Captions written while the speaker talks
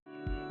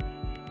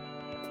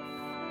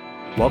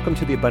Welcome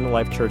to the Abundant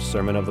Life Church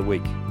Sermon of the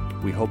Week.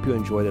 We hope you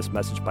enjoy this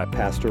message by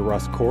Pastor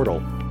Russ Cordle.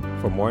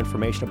 For more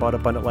information about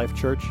Abundant Life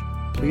Church,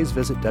 please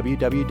visit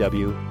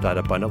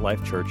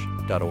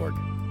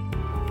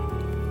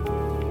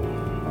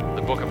www.abundantlifechurch.org.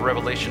 The book of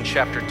Revelation,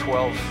 chapter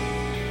 12.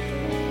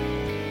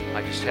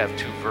 I just have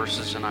two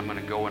verses, and I'm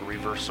going to go in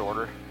reverse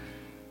order.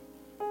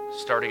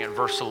 Starting at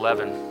verse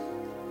 11.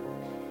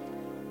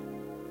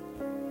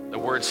 The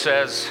word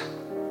says,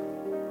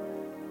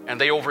 "And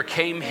they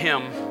overcame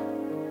him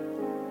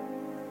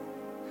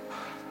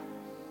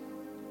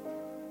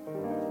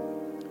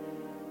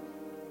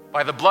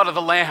by the blood of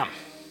the Lamb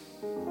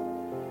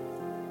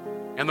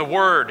and the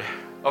word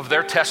of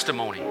their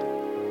testimony,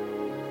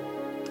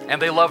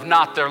 and they loved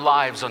not their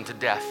lives unto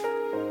death."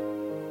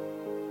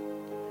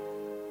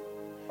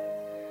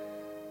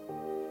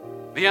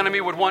 The enemy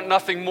would want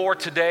nothing more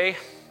today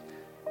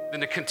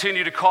than to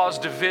continue to cause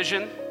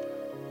division,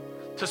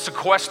 to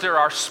sequester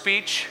our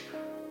speech,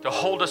 to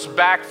hold us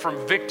back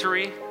from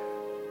victory,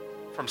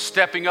 from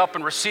stepping up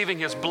and receiving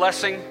his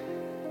blessing.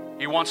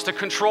 He wants to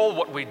control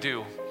what we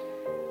do.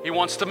 He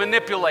wants to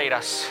manipulate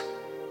us.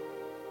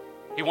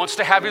 He wants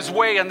to have his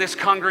way in this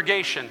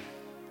congregation.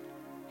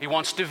 He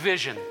wants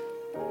division.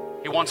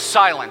 He wants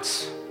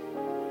silence.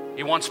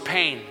 He wants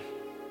pain.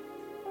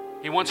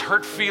 He wants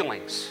hurt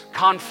feelings,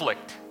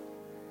 conflict.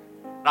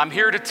 And I'm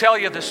here to tell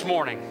you this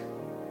morning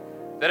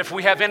that if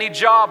we have any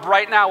job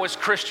right now as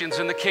Christians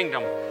in the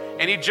kingdom,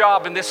 any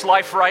job in this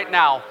life right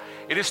now,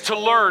 it is to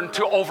learn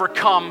to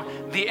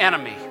overcome the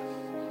enemy.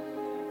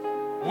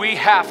 We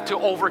have to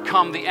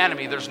overcome the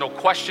enemy. There's no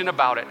question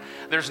about it.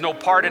 There's no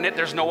part in it.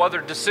 There's no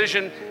other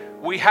decision.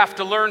 We have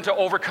to learn to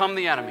overcome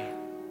the enemy.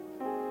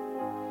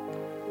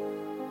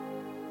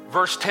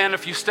 Verse 10,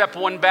 if you step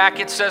one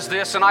back, it says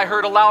this, "And I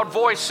heard a loud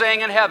voice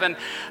saying in heaven,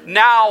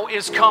 now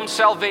is come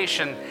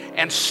salvation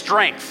and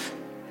strength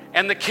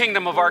and the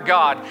kingdom of our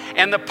God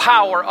and the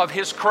power of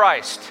his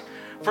Christ.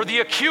 For the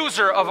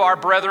accuser of our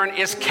brethren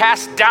is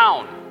cast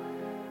down,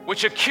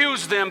 which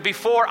accused them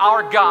before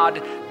our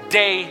God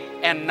day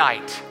and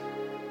night."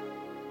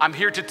 I'm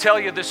here to tell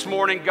you this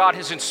morning, God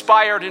has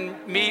inspired in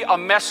me a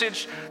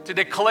message to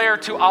declare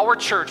to our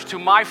church, to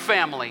my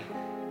family,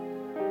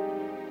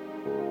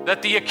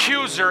 that the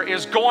accuser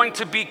is going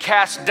to be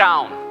cast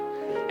down.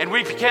 And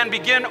we can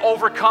begin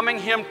overcoming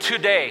him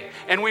today,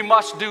 and we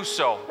must do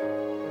so.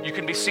 You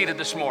can be seated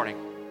this morning.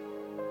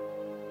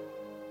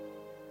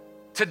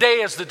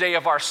 Today is the day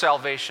of our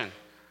salvation.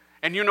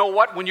 And you know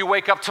what? When you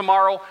wake up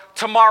tomorrow,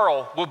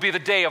 tomorrow will be the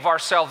day of our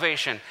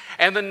salvation.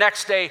 And the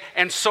next day,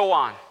 and so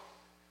on.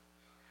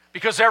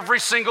 Because every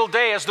single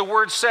day, as the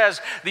word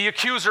says, the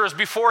accuser is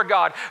before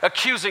God,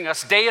 accusing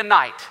us day and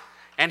night.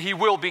 And he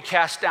will be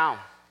cast down.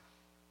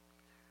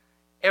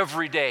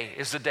 Every day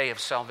is the day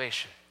of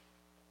salvation.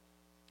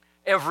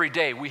 Every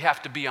day we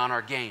have to be on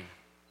our game.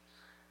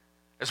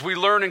 As we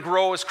learn and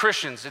grow as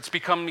Christians, it's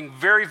becoming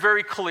very,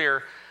 very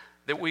clear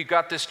that we've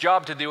got this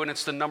job to do, and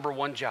it's the number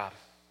one job.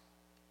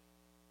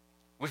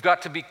 We've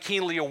got to be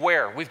keenly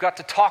aware. We've got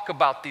to talk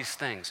about these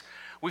things.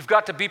 We've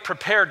got to be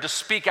prepared to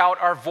speak out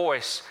our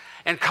voice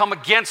and come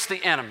against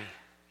the enemy.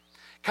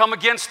 Come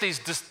against these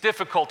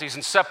difficulties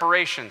and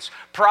separations,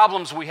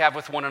 problems we have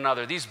with one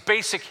another, these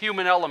basic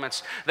human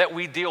elements that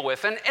we deal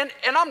with. And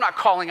I'm not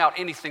calling out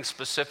anything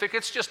specific.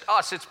 It's just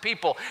us. It's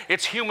people.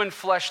 It's human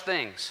flesh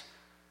things.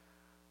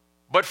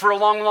 But for a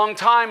long, long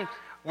time,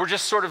 we're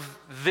just sort of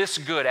this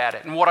good at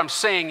it. And what I'm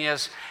saying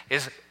is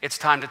it's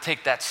time to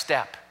take that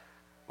step.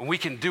 And we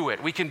can do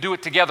it. We can do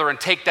it together and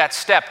take that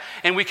step.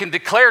 And we can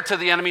declare to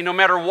the enemy, no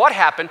matter what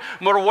happened,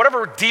 no matter whatever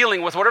we're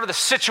dealing with, whatever the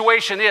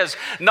situation is,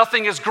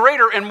 nothing is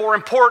greater and more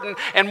important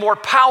and more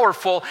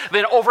powerful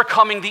than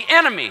overcoming the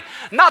enemy.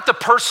 Not the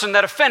person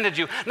that offended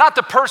you, not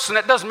the person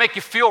that doesn't make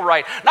you feel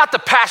right, not the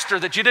pastor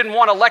that you didn't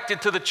want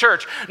elected to the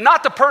church,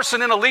 not the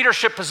person in a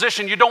leadership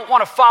position you don't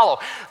want to follow.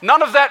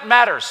 None of that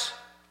matters.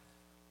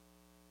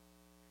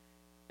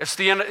 It's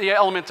the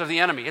element of the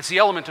enemy. It's the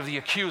element of the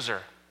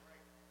accuser.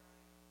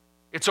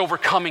 It's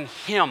overcoming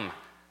him,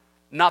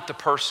 not the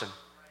person.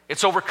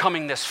 It's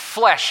overcoming this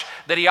flesh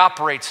that he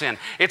operates in.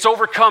 It's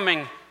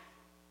overcoming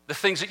the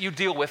things that you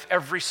deal with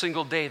every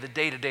single day, the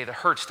day-to-day, the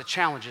hurts, the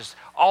challenges,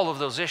 all of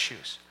those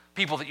issues.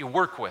 People that you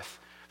work with,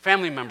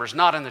 family members,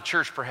 not in the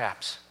church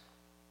perhaps.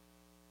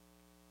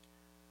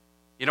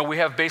 You know, we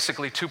have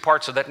basically two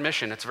parts of that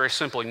mission. It's very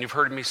simple, and you've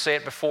heard me say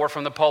it before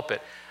from the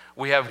pulpit.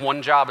 We have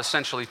one job,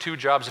 essentially two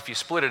jobs if you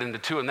split it into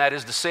two, and that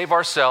is to save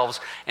ourselves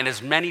and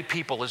as many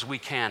people as we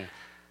can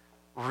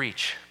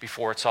reach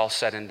before it's all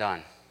said and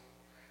done.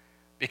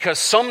 Because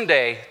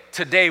someday,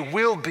 today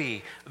will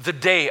be the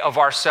day of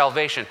our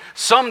salvation.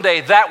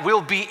 Someday that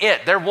will be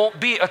it. There won't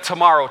be a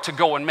tomorrow to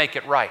go and make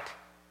it right.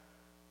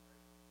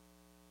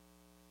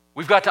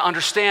 We've got to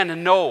understand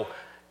and know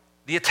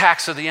the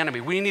attacks of the enemy.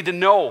 We need to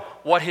know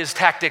what his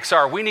tactics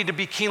are. We need to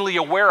be keenly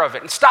aware of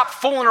it and stop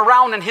fooling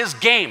around in his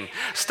game.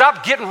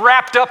 Stop getting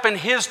wrapped up in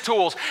his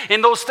tools,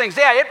 in those things.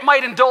 Yeah, it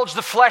might indulge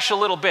the flesh a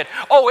little bit.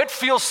 Oh, it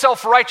feels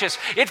self-righteous.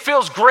 It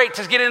feels great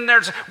to get in there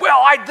and say,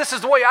 well, this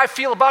is the way I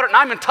feel about it and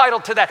I'm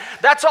entitled to that.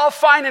 That's all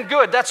fine and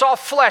good. That's all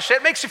flesh.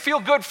 It makes you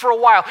feel good for a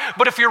while.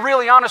 But if you're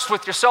really honest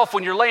with yourself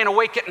when you're laying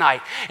awake at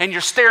night and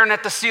you're staring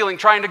at the ceiling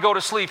trying to go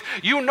to sleep,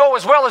 you know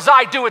as well as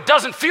I do it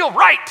doesn't feel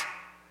right.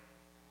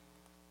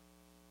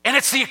 And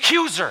it's the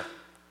accuser.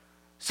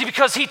 See,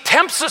 because he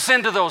tempts us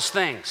into those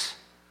things.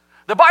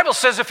 The Bible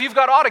says if you've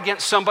got aught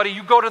against somebody,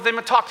 you go to them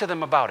and talk to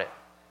them about it.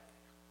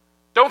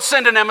 Don't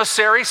send an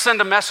emissary,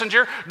 send a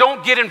messenger.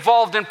 Don't get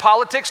involved in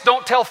politics.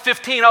 Don't tell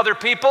 15 other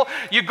people.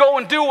 You go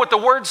and do what the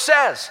word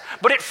says.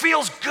 But it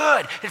feels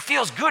good. It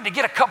feels good to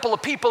get a couple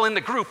of people in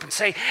the group and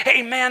say,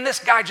 hey man, this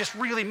guy just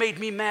really made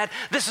me mad.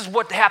 This is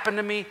what happened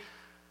to me.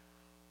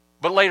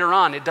 But later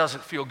on, it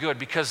doesn't feel good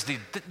because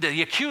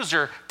the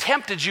accuser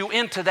tempted you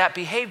into that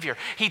behavior.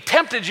 He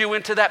tempted you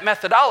into that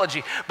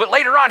methodology. But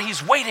later on,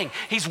 he's waiting.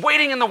 He's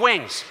waiting in the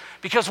wings.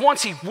 Because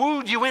once he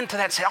wooed you into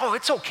that and said, oh,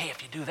 it's okay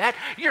if you do that.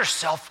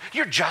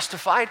 You're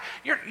justified.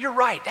 You're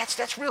right.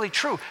 That's really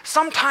true.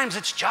 Sometimes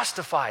it's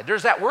justified.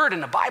 There's that word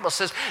in the Bible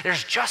says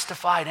there's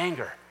justified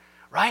anger,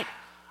 right?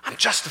 I'm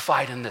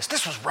justified in this.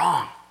 This was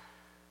wrong.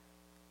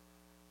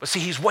 But see,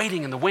 he's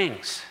waiting in the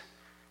wings.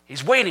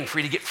 He's waiting for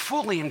you to get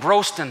fully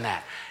engrossed in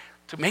that,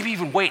 to maybe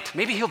even wait.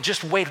 Maybe he'll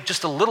just wait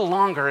just a little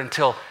longer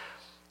until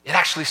it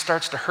actually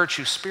starts to hurt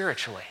you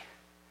spiritually.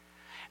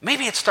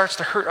 Maybe it starts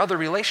to hurt other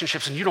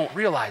relationships and you don't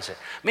realize it.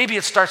 Maybe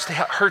it starts to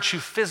hurt you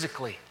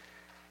physically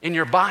in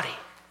your body.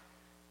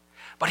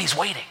 But he's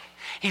waiting.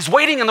 He's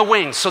waiting in the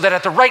wings so that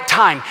at the right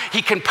time,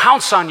 he can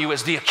pounce on you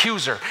as the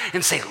accuser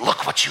and say,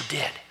 look what you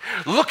did.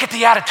 Look at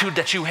the attitude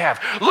that you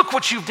have. Look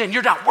what you've done.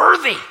 You're not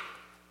worthy.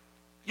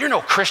 You're no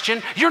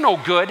Christian. You're no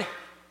good.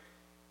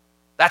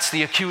 That's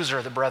the accuser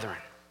of the brethren.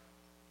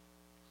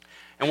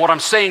 And what I'm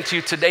saying to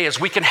you today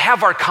is we can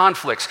have our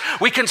conflicts.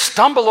 We can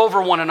stumble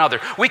over one another.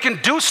 We can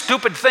do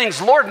stupid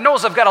things. Lord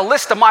knows I've got a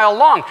list a mile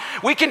long.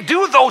 We can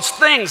do those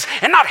things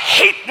and not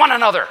hate one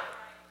another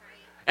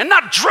and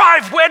not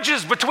drive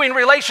wedges between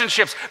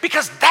relationships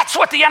because that's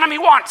what the enemy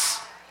wants.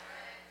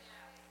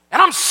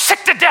 And I'm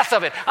sick to death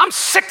of it. I'm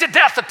sick to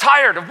death and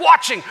tired of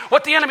watching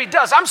what the enemy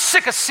does. I'm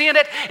sick of seeing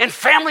it in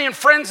family and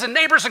friends and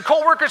neighbors and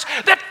coworkers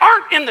that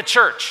aren't in the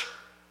church.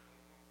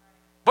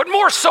 But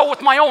more so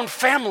with my own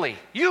family,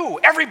 you,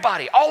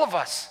 everybody, all of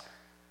us.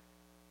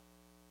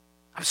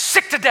 I'm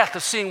sick to death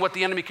of seeing what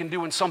the enemy can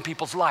do in some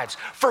people's lives.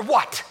 For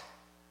what?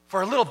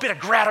 For a little bit of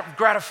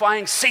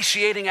gratifying,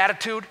 satiating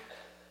attitude?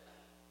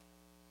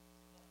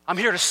 I'm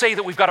here to say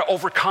that we've got to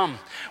overcome.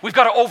 We've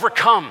got to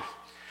overcome.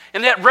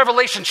 And that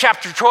Revelation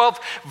chapter 12,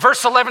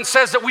 verse 11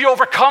 says that we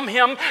overcome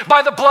him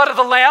by the blood of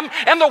the Lamb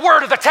and the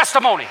word of the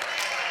testimony.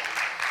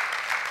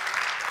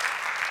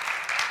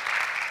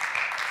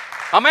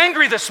 I'm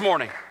angry this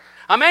morning.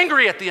 I'm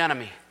angry at the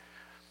enemy.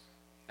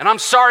 And I'm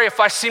sorry if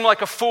I seem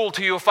like a fool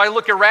to you, if I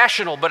look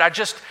irrational, but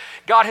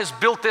God has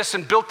built this,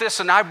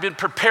 and I've been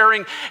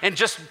preparing and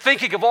just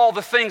thinking of all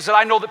the things that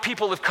I know that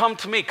people have come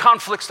to me,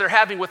 conflicts they're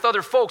having with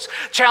other folks,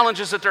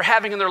 challenges that they're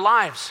having in their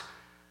lives.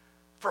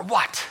 For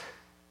what?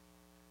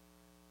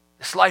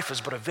 This life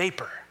is but a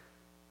vapor.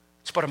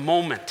 It's but a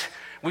moment.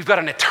 We've got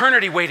an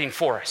eternity waiting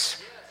for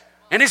us.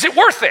 And is it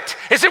worth it?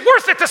 Is it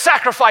worth it to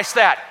sacrifice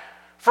that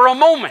for a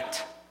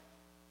moment?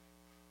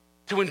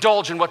 To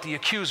indulge in what the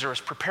accuser is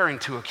preparing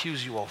to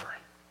accuse you over.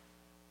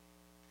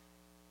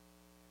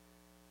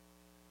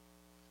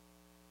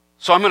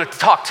 So I'm going to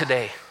talk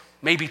today,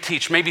 maybe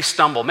teach, maybe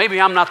stumble.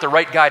 Maybe I'm not the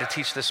right guy to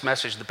teach this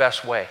message the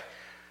best way.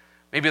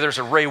 Maybe there's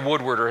a Ray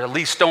Woodward or a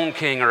Lee Stone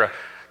King or a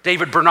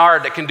David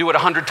Bernard that can do it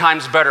 100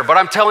 times better. But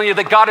I'm telling you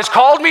that God has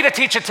called me to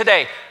teach it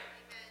today,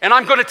 and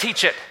I'm going to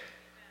teach it.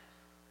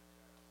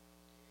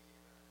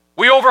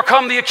 We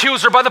overcome the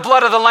accuser by the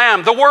blood of the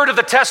Lamb, the word of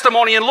the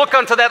testimony, and look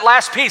unto that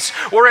last piece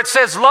where it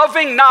says,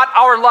 loving not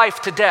our life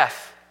to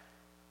death.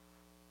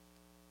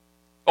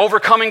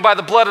 Overcoming by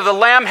the blood of the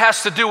Lamb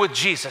has to do with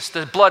Jesus,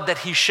 the blood that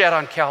he shed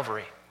on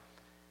Calvary.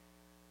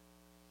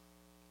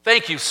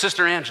 Thank you,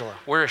 Sister Angela.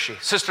 Where is she?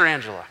 Sister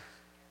Angela.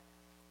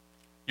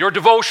 Your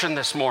devotion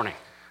this morning.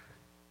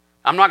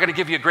 I'm not going to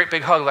give you a great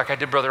big hug like I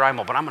did Brother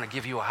Imel, but I'm going to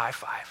give you a high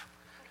five.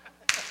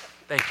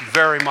 Thank you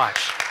very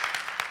much.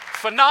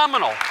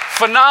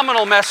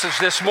 Phenomenal message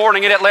this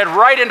morning, and it led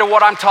right into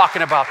what I'm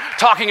talking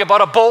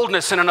about a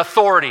boldness and an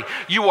authority.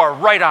 You are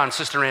right on,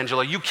 Sister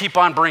Angela. You keep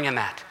on bringing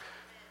that.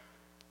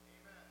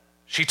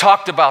 She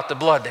talked about the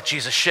blood that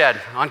Jesus shed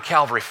on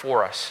Calvary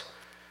for us.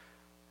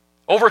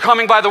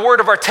 Overcoming by the word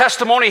of our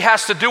testimony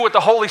has to do with the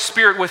Holy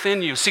Spirit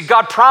within you. See,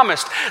 God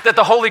promised that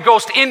the Holy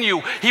Ghost in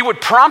you, he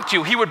would prompt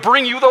you. He would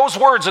bring you those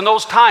words in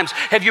those times.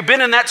 Have you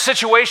been in that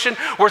situation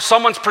where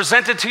someone's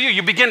presented to you,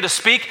 you begin to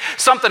speak,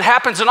 something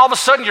happens, and all of a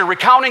sudden you're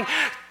recounting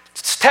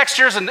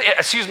textures and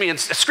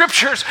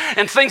scriptures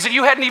and things that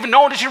you hadn't even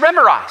known that you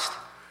memorized?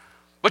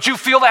 But you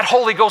feel that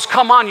Holy Ghost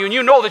come on you, and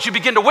you know that you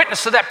begin to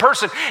witness to that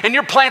person, and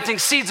you're planting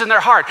seeds in their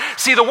heart.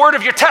 See, the word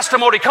of your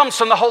testimony comes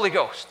from the Holy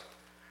Ghost.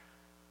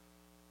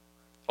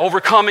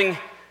 Overcoming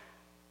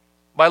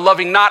by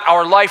loving not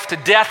our life to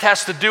death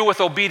has to do with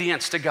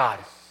obedience to God,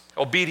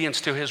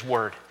 obedience to His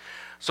word.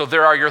 So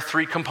there are your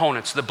three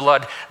components: the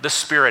blood, the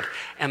Spirit,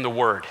 and the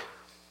word.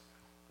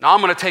 Now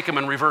I'm going to take them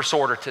in reverse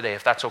order today,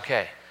 if that's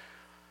okay.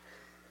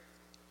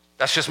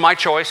 That's just my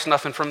choice,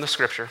 nothing from the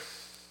Scripture.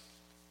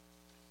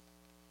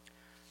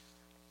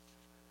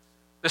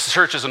 This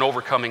church is an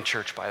overcoming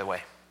church, by the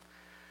way.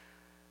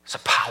 It's a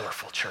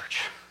powerful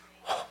church.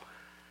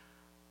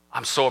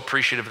 I'm so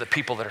appreciative of the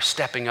people that are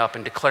stepping up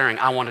and declaring,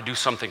 I want to do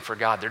something for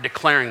God. They're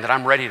declaring that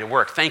I'm ready to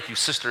work. Thank you,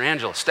 Sister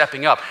Angela,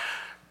 stepping up.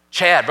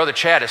 Brother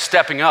Chad is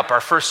stepping up,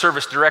 our first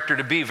service director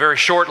to be very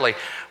shortly.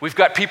 We've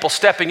got people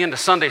stepping into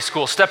Sunday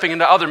school, stepping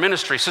into other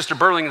ministries. Sister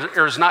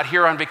Berlinger is not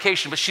here on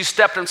vacation, but she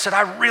stepped in and said,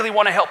 I really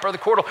want to help Brother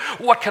Cordle.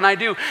 What can I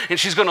do? And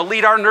she's going to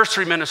lead our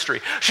nursery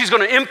ministry. She's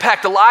going to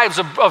impact the lives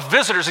of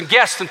visitors and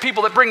guests and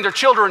people that bring their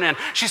children in.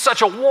 She's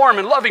such a warm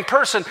and loving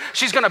person.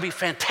 She's going to be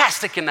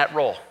fantastic in that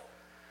role.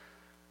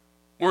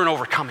 We're an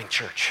overcoming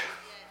church.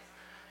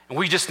 And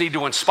we just need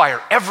to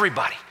inspire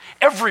everybody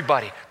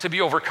to be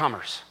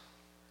overcomers.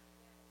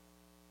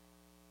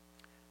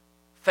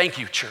 Thank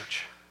you,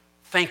 church.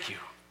 Thank you.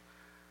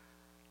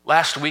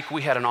 Last week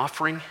we had an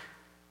offering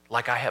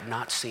like I have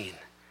not seen.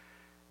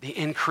 The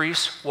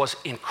increase was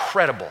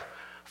incredible.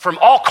 From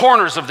all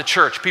corners of the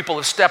church, people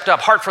have stepped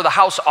up. Heart for the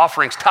House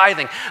offerings,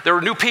 tithing. There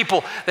were new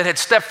people that had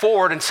stepped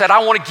forward and said,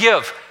 I want to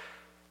give.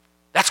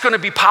 That's going to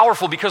be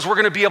powerful because we're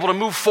going to be able to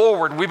move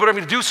forward. We're going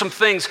to do some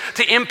things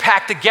to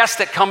impact the guests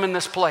that come in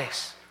this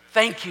place.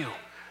 Thank you.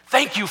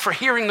 Thank you for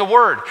hearing the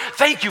word.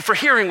 Thank you for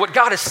hearing what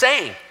God is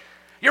saying.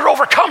 You're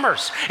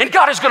overcomers, and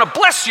God is going to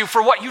bless you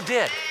for what you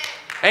did.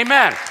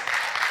 Amen.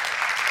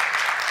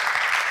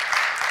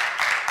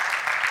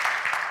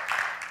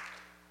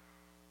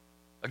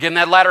 Again,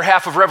 that latter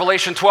half of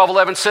Revelation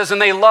 12:11 says,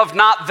 and they loved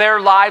not their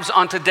lives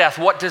unto death.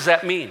 What does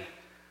that mean?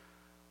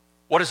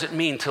 What does it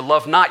mean to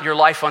love not your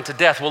life unto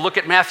death? We'll look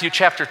at Matthew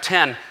chapter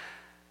 10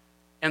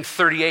 and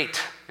 38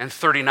 and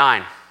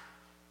 39.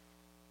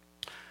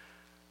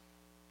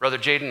 Brother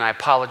Jaden, I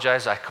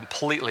apologize. I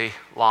completely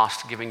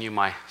lost giving you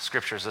my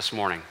scriptures this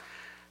morning,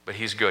 but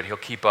he's good. He'll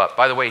keep up.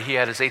 By the way, he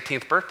had his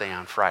 18th birthday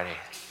on Friday.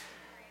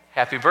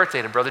 Happy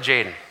birthday to Brother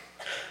Jaden.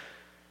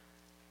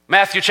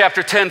 Matthew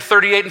chapter 10,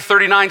 38 and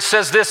 39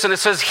 says this, and it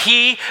says,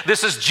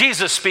 this is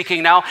Jesus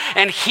speaking now,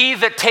 and he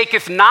that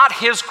taketh not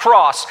his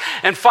cross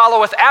and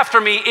followeth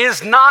after me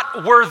is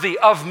not worthy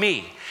of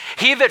me.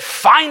 He that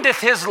findeth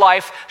his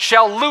life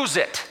shall lose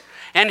it.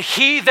 And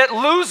he that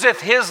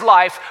loseth his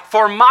life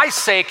for my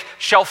sake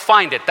shall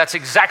find it. That's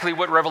exactly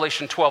what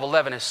Revelation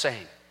 12:11 is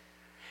saying.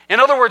 In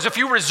other words, if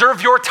you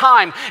reserve your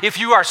time, if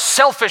you are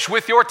selfish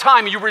with your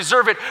time, you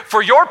reserve it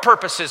for your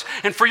purposes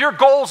and for your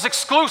goals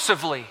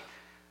exclusively,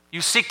 you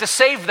seek to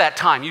save that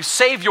time, you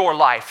save your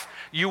life,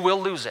 you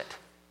will lose it.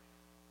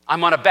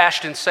 I'm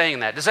unabashed in saying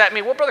that. Does that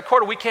mean, well, Brother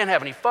Cordle, we can't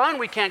have any fun,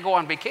 we can't go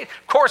on vacation?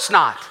 Of course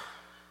not.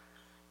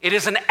 It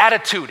is an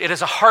attitude, it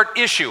is a heart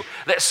issue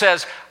that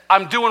says,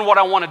 I'm doing what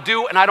I want to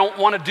do, and I don't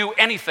want to do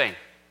anything.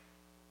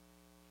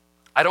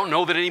 I don't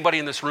know that anybody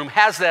in this room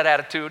has that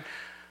attitude.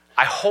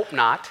 I hope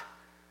not.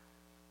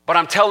 But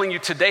I'm telling you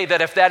today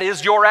that if that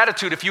is your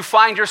attitude, if you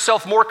find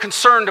yourself more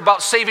concerned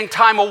about saving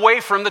time away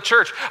from the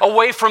church,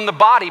 away from the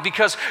body,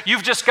 because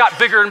you've just got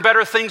bigger and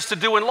better things to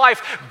do in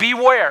life,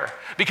 beware.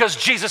 Because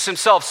Jesus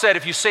himself said,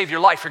 if you save your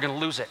life, you're going to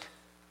lose it.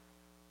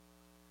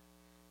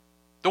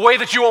 The way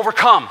that you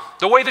overcome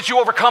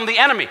the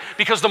enemy,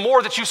 because the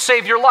more that you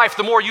save your life,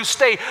 the more you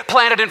stay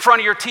planted in front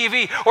of your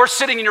TV or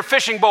sitting in your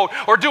fishing boat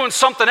or doing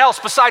something else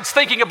besides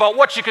thinking about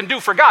what you can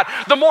do for God.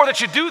 The more that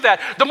you do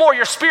that, the more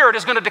your spirit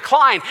is going to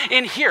decline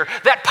in here.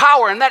 That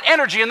power and that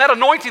energy and that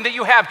anointing that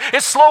you have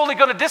is slowly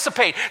going to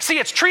dissipate. See,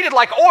 it's treated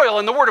like oil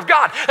in the Word of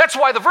God. That's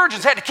why the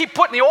virgins had to keep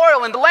putting the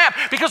oil in the lamp,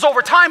 because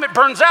over time it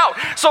burns out.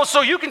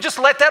 So you can just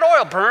let that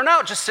oil burn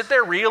out. Just sit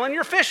there reeling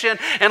your fish in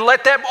and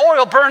let that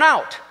oil burn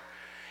out.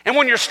 And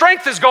when your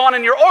strength is gone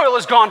and your oil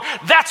is gone,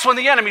 that's when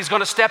the enemy's going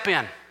to step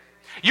in.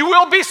 You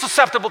will be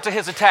susceptible to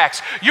his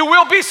attacks. You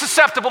will be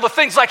susceptible to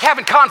things like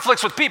having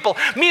conflicts with people,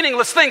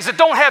 meaningless things that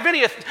don't have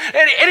any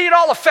at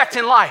all effect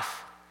in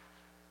life.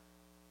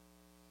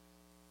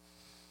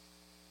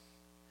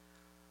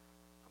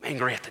 I'm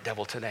angry at the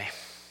devil today.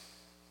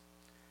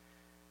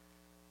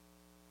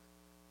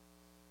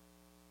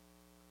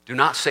 Do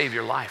not save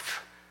your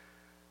life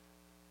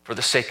for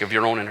the sake of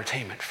your own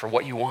entertainment, for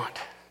what you want.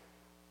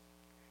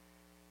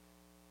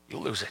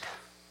 You'll lose it.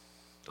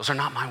 Those are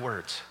not my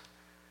words.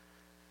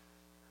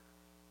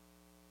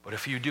 But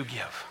if you do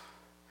give,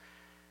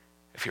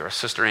 if you're a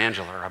Sister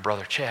Angela or a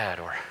Brother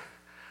Chad or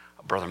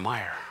a Brother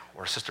Meyer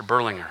or a Sister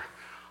Berlinger,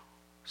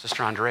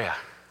 Sister Andrea,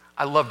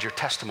 I loved your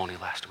testimony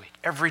last week.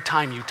 Every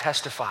time you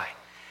testify,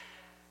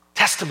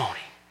 testimony,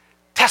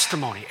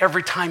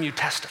 every time you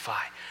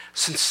testify,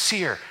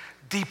 sincere,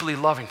 deeply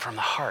loving from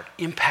the heart,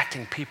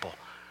 impacting people.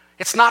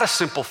 It's not a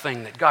simple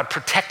thing that God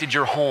protected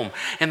your home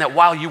and that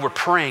while you were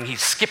praying, he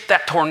skipped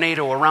that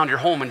tornado around your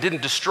home and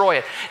didn't destroy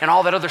it and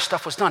all that other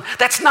stuff was done.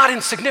 That's not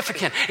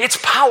insignificant. It's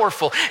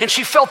powerful. And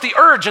she felt the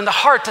urge and the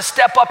heart to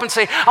step up and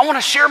say, I want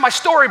to share my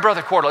story,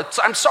 Brother Cordle.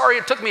 I'm sorry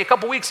it took me a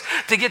couple weeks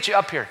to get you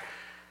up here.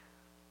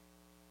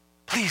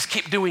 Please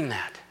keep doing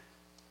that.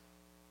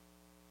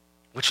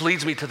 Which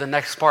leads me to the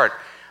next part,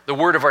 the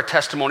word of our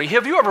testimony.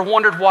 Have you ever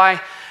wondered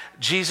why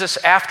Jesus,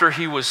 after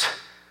he was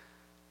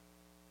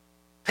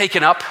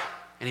taken up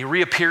and he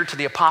reappeared to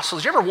the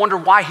apostles, did you ever wonder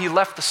why he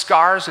left the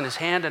scars in his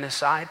hand and his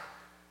side?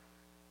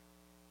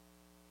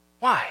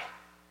 Why?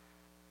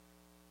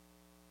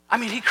 I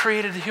mean, he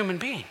created a human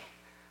being.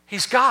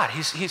 He's God.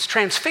 He's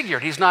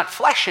transfigured. He's not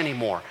flesh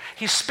anymore.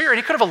 He's spirit.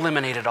 He could have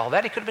eliminated all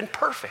that. He could have been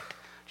perfect.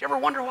 Did you ever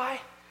wonder why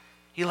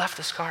he left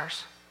the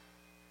scars?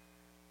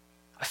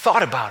 I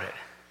thought about it.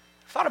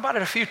 I thought about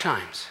it a few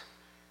times.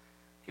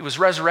 He was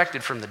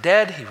resurrected from the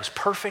dead. He was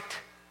perfect.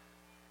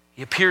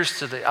 He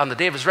appears on the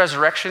day of his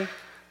resurrection.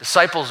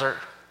 Disciples are,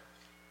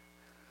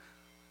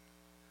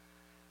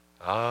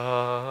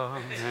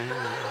 Amen.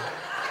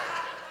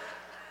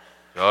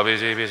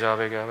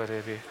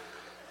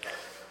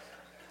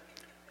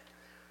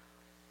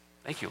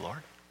 Thank you, Lord.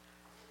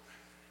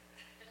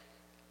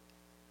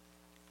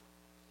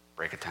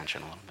 Break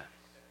attention a little bit.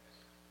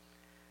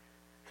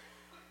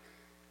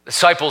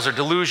 Disciples are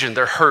delusioned.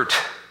 They're hurt.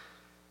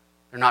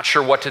 They're not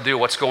sure what to do,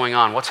 what's going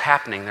on, what's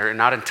happening. They're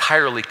not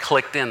entirely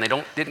clicked in. They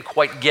didn't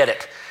quite get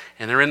it.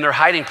 And they're in their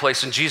hiding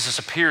place, and Jesus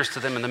appears to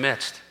them in the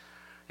midst.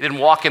 He didn't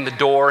walk in the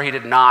door. He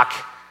didn't knock.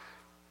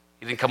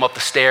 He didn't come up the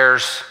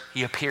stairs.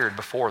 He appeared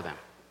before them.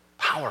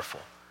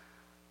 Powerful.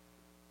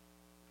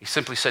 He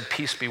simply said,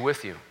 peace be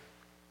with you.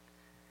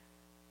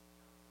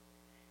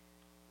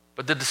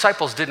 But the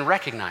disciples didn't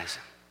recognize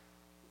him.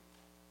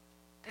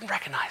 Didn't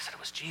recognize that it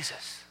was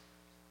Jesus.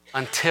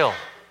 Until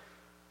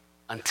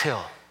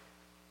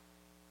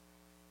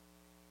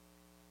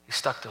he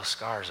stuck those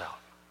scars out.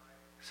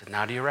 He said,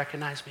 now do you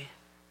recognize me?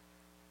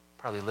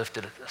 Probably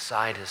lifted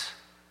aside his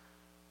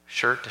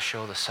shirt to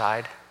show the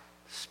side,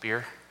 the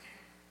spear.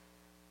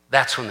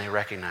 That's when they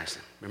recognized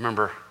him.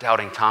 Remember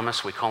Doubting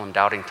Thomas? We call him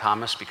Doubting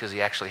Thomas because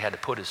he actually had to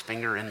put his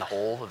finger in the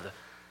hole of the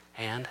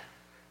hand.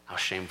 How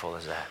shameful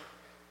is that?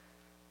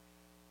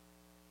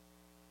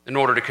 In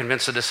order to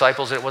convince the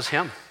disciples it was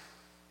him,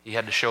 he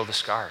had to show the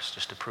scars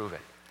just to prove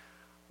it.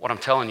 What I'm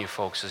telling you,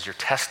 folks, is your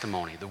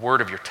testimony, the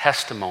word of your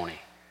testimony,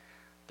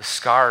 the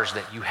scars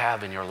that you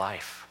have in your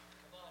life.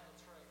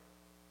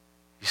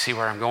 You see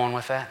where I'm going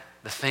with that?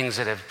 The things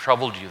that have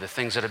troubled you, the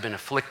things that have been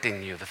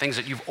afflicting you, the things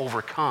that you've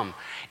overcome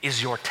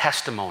is your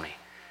testimony.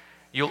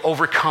 You'll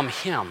overcome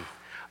him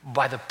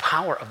by the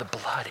power of the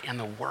blood and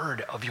the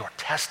word of your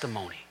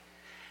testimony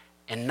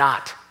and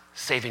not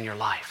saving your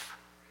life.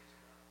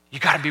 You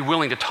got to be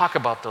willing to talk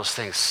about those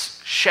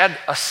things. Shed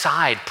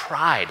aside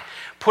pride.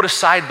 Put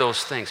aside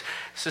those things.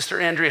 Sister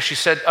Andrea, she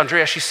said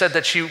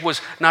that she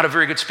was not a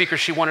very good speaker.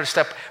 She wanted to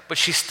step, but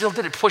she still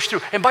did it, push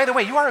through. And by the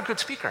way, you are a good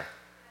speaker.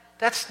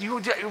 You're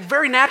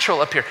very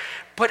natural up here.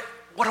 But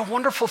what a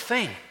wonderful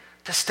thing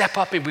to step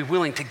up and be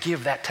willing to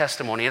give that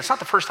testimony. And it's not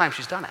the first time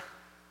she's done it.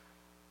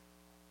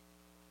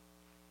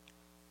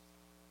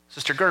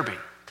 Sister Gerby,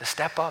 to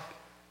step up,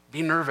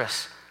 be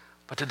nervous,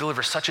 but to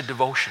deliver such a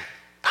devotion.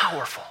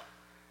 Powerful.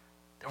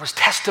 There was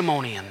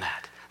testimony in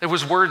that. There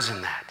was words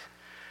in that.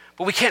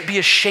 But we can't be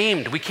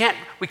ashamed. We can't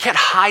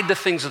hide the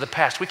things of the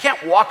past. We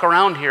can't walk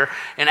around here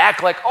and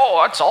act like,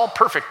 oh, it's all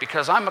perfect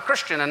because I'm a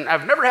Christian and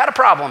I've never had a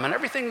problem and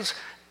everything's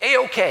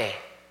A-okay.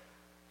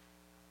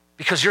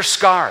 Because your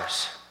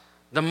scars,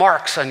 the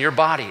marks on your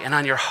body and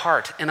on your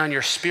heart and on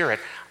your spirit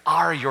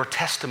are your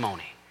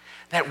testimony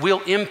that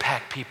will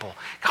impact people.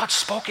 God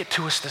spoke it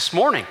to us this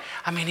morning.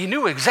 I mean, he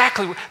knew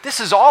exactly. This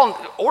is all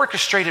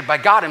orchestrated by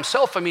God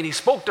himself. I mean, he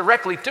spoke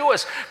directly to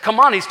us. Come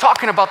on, he's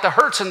talking about the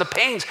hurts and the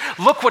pains.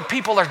 Look what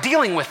people are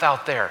dealing with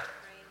out there.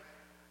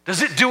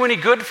 Does it do any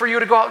good for you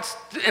to go out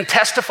and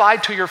testify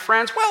to your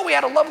friends? Well, we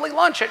had a lovely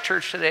lunch at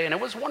church today, and it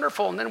was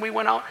wonderful. And then we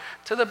went out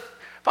to the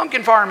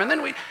pumpkin farm, and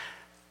then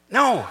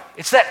No,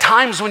 it's that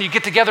times when you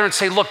get together and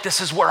say, look, this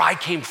is where I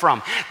came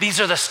from. These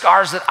are the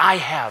scars that I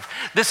have.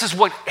 This is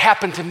what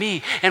happened to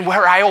me and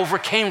where I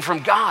overcame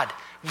from God,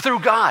 through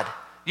God.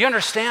 You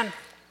understand?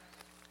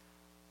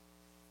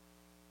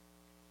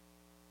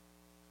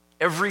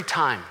 Every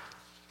time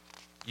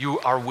you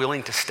are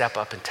willing to step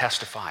up and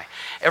testify,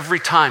 every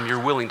time you're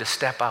willing to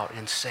step out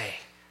and say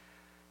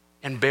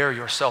and bear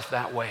yourself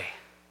that way,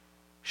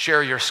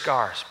 share your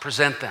scars,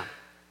 present them.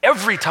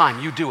 Every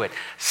time you do it,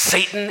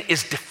 Satan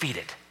is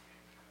defeated.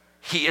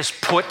 He is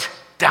put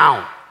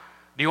down.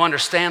 Do you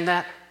understand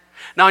that?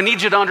 Now, I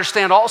need you to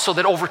understand also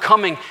that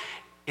overcoming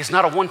is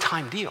not a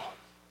one-time deal.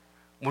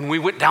 When we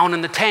went down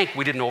in the tank,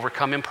 we didn't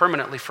overcome him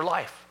permanently for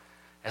life.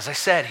 As I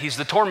said, he's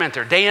the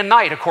tormentor day and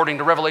night, according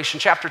to Revelation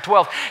chapter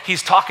 12.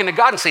 He's talking to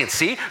God and saying,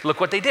 see, look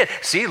what they did.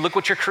 See, look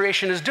what your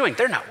creation is doing.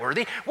 They're not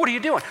worthy. What are you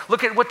doing?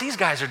 Look at what these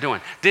guys are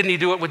doing. Didn't he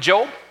do it with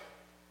Job?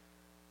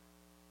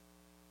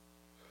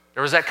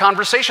 There was that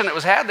conversation that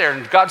was had there,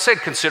 and God said,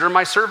 consider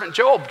my servant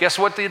Job. Guess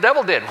what the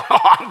devil did? Well,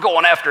 I'm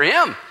going after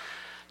him.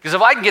 Because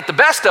if I can get the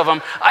best of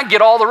him, I can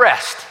get all the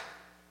rest.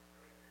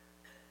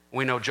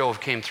 We know Job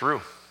came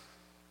through.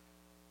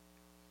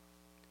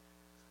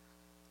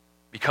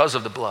 Because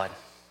of the blood.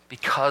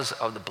 Because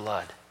of the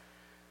blood.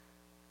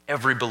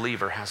 Every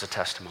believer has a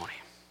testimony.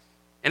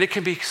 And it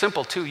can be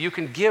simple too. You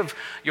can give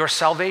your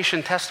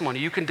salvation testimony.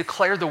 You can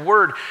declare the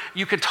word.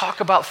 You can talk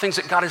about things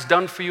that God has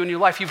done for you in your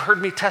life. You've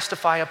heard me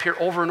testify up here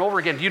over and over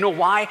again. Do you know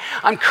why?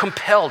 I'm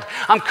compelled.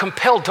 I'm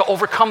compelled to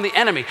overcome the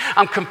enemy.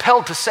 I'm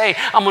compelled to say,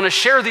 I'm going to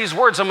share these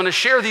words. I'm going to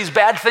share these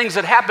bad things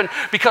that happen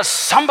because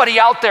somebody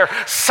out there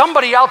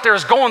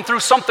is going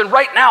through something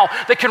right now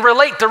that can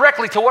relate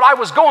directly to what I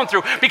was going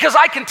through. Because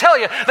I can tell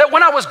you that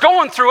when I was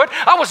going through it,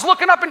 I was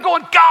looking up and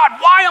going, God,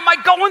 why am I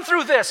going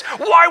through this?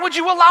 Why would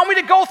you allow me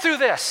to go through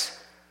this?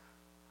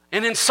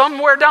 And then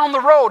somewhere down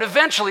the road,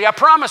 eventually, I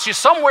promise you,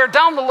 somewhere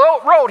down the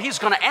road, he's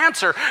going to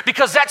answer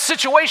because that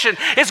situation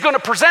is going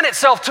to present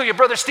itself to you,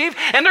 Brother Steve,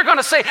 and they're going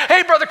to say,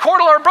 hey, Brother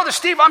Cordle or Brother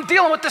Steve, I'm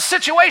dealing with this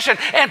situation,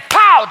 and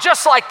pow,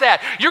 just like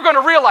that, you're going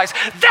to realize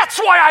that's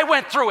why I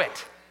went through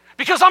it,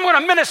 because I'm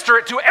going to minister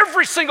it to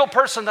every single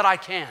person that I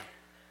can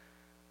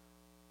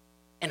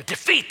and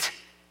defeat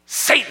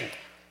Satan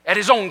at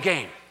his own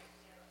game.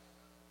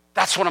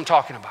 That's what I'm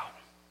talking about.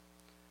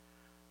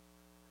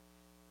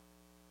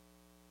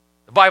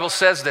 The Bible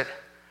says that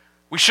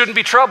we shouldn't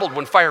be troubled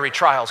when fiery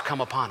trials come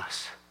upon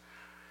us.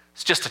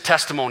 It's just a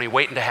testimony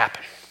waiting to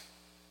happen.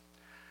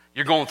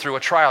 You're going through a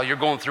trial, you're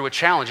going through a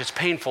challenge, it's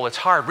painful, it's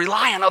hard.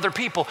 Rely on other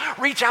people.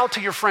 Reach out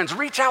to your friends,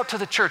 reach out to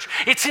the church.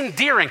 It's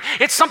endearing.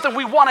 It's something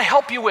we want to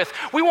help you with.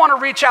 We want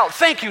to reach out.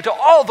 Thank you to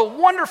all the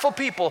wonderful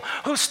people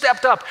who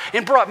stepped up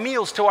and brought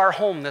meals to our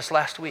home this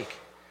last week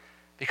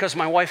because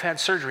my wife had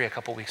surgery a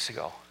couple weeks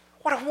ago.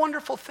 What a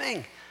wonderful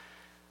thing.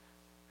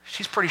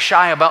 She's pretty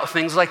shy about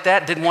things like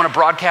that, didn't want to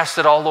broadcast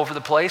it all over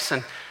the place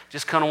and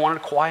just kind of wanted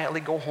to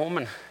quietly go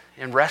home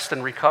and rest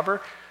and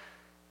recover.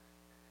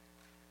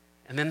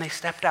 And then they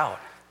stepped out,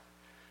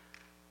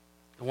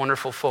 the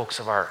wonderful folks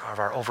of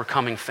our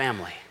overcoming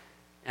family,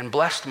 and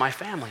blessed my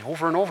family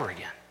over and over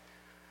again.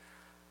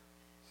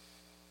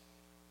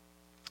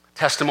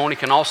 Testimony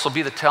can also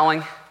be the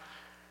telling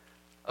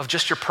of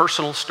just your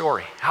personal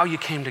story, how you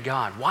came to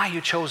God, why you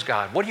chose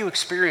God, what do you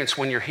experience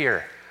when you're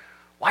here?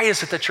 Why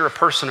is it that you're a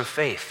person of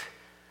faith?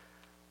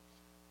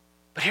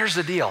 But here's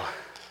the deal.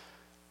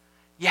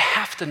 You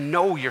have to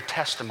know your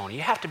testimony.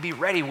 You have to be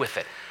ready with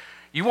it.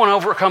 You want to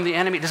overcome the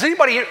enemy? Does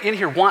anybody in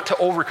here want to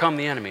overcome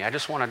the enemy? I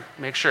just want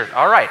to make sure.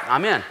 All right,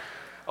 I'm in.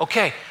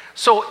 Okay,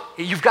 so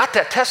you've got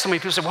that testimony.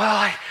 People say,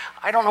 well,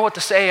 I don't know what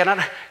to say.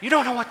 And you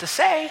don't know what to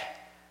say?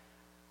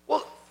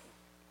 Well,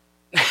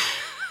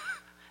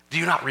 do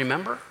you not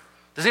remember?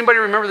 Does anybody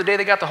remember the day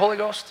they got the Holy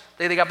Ghost?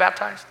 The day they got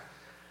baptized?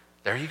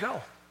 There you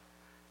go.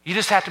 You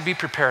just have to be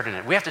prepared in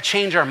it. We have to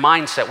change our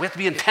mindset. We have to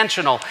be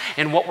intentional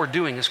in what we're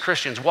doing as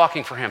Christians,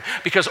 walking for him,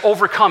 because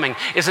overcoming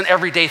is an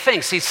everyday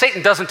thing. See,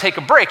 Satan doesn't take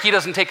a break. He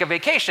doesn't take a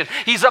vacation.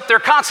 He's up there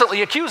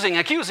constantly accusing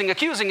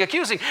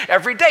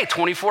every day,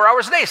 24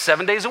 hours a day,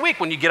 7 days a week.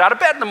 When you get out of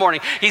bed in the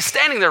morning, he's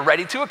standing there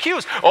ready to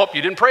accuse. Oh,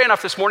 you didn't pray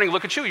enough this morning.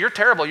 Look at you. You're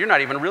terrible. You're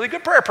not even a really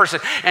good prayer person.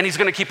 And he's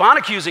going to keep on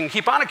accusing.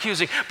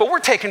 But we're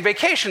taking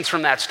vacations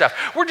from that stuff.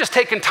 We're just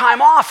taking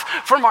time off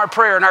from our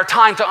prayer and our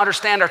time to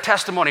understand our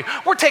testimony.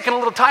 We're taking a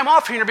little time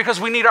off here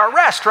because we need our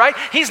rest, right?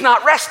 He's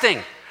not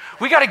resting.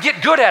 We got to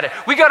get good at it.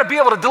 We got to be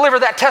able to deliver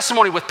that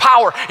testimony with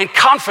power and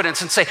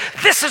confidence and say,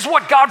 this is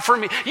what God for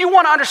me. You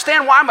want to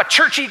understand why I'm a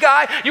churchy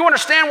guy? You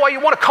understand why you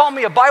want to call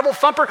me a Bible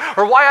thumper,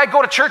 or why I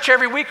go to church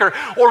every week, or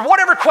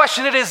whatever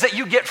question it is that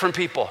you get from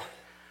people.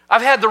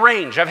 I've had the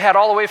range. I've had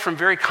all the way from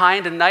very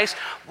kind and nice,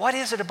 what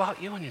is it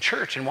about you and your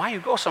church and why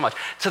you go so much,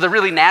 to the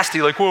really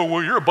nasty, like,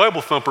 well, you're a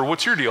Bible thumper.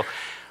 What's your deal?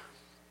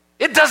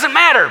 It doesn't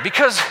matter,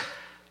 because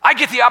I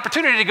get the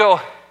opportunity to go,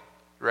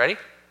 ready?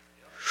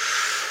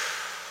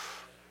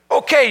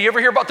 Okay, you ever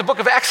hear about the book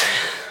of Acts?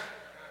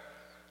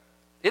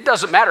 It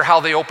doesn't matter how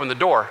they open the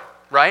door,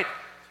 right?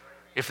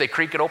 If they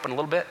creak it open a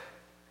little bit.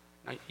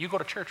 Now, you go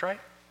to church, right?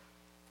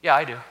 Yeah,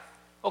 I do.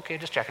 Okay,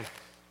 just checking.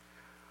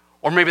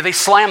 Or maybe they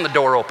slam the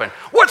door open.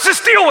 What's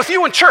this deal with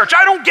you in church?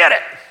 I don't get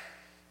it.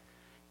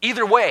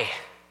 Either way,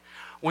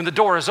 when the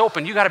door is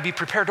open, you got to be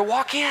prepared to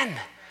walk in.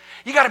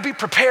 You got to be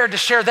prepared to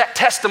share that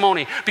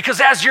testimony, because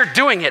as you're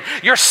doing it,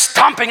 you're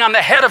stomping on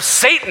the head of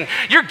Satan.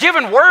 You're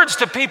giving words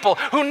to people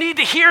who need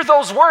to hear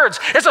those words.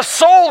 There's a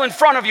soul in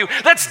front of you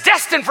that's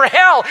destined for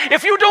hell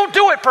if you don't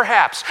do it,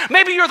 perhaps.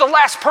 Maybe you're the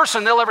last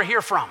person they'll ever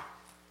hear from.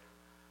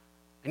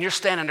 And you're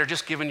standing there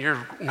just giving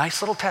your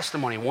nice little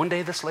testimony. One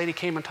day this lady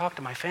came and talked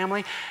to my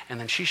family, and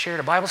then she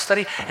shared a Bible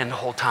study, and the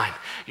whole time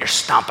you're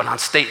stomping on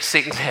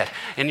Satan's head,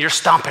 and you're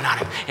stomping on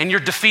him, and you're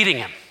defeating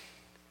him.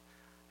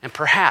 And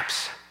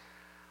perhaps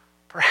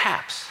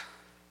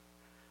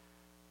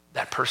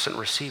that person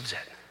receives it.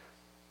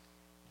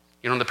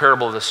 You know, in the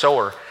parable of the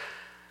sower,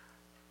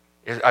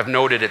 I've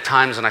noted at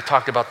times, and I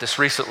talked about this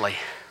recently,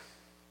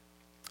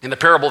 in the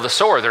parable of the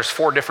sower, there's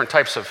 4 different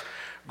types of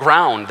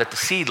ground that the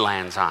seed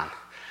lands on.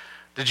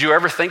 Did you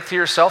ever think to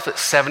yourself that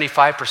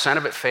 75%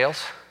 of it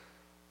fails?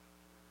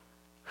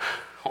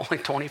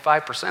 Only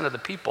 25% of the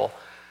people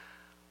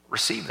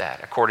receive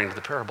that, according to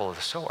the parable of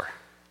the sower.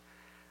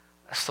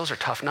 Those are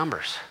tough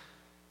numbers.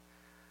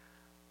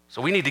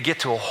 So we need to get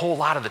to a whole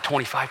lot of the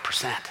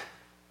 25%.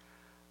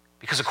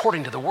 Because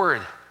according to the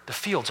word, the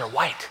fields are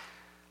white.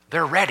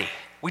 They're ready.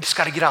 We just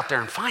got to get out there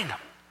and find them.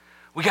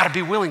 We got to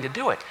be willing to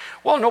do it.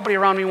 Well, nobody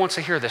around me wants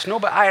to hear this.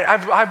 Nobody.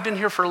 I've been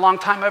here for a long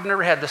time. I've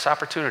never had this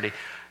opportunity.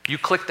 You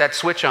click that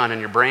switch on in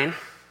your brain,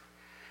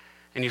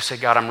 and you say,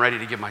 God, I'm ready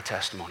to give my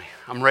testimony.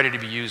 I'm ready to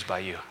be used by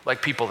you.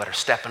 Like people that are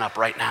stepping up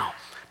right now.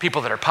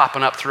 People that are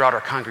popping up throughout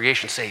our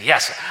congregation say,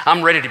 yes,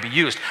 I'm ready to be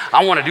used.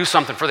 I want to do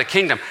something for the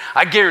kingdom.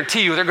 I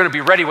guarantee you they're going to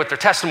be ready with their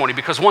testimony,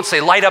 because once they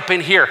light up in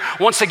here,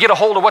 once they get a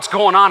hold of what's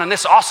going on and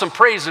this awesome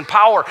praise and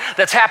power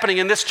that's happening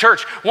in this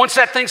church, once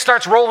that thing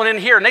starts rolling in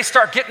here and they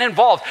start getting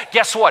involved,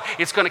 guess what?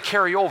 It's going to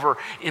carry over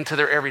into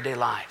their everyday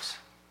lives.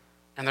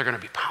 And they're going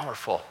to be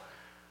powerful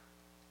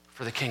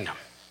for the kingdom.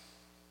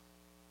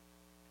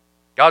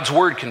 God's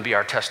word can be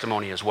our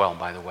testimony as well,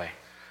 by the way.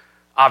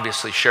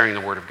 Obviously, sharing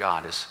the word of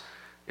God is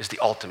the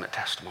ultimate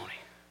testimony.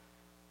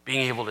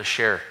 Being able to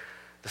share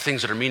the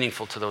things that are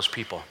meaningful to those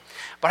people.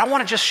 But I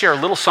want to just share a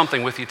little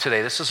something with you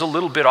today. This is a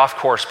little bit off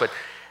course, but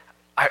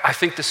I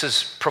think this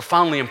is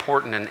profoundly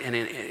important, and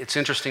it's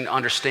interesting to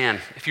understand.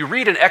 If you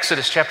read in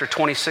Exodus chapter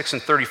 26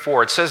 and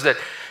 34, it says that,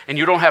 and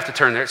you don't have to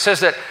turn there, it says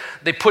that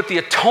they put the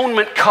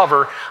atonement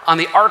cover on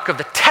the ark of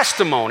the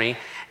testimony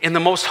in the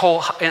most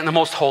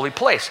holy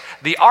place.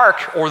 The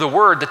ark, or the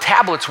word, the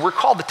tablets, were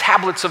called the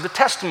tablets of the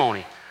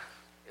testimony.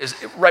 Is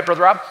right,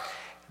 Brother Rob?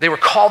 They were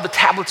called the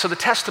tablets of the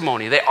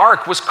testimony. The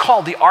ark was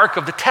called the ark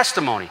of the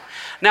testimony.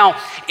 Now,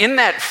 in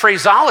that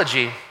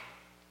phraseology,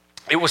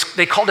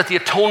 they called it the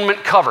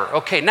atonement cover.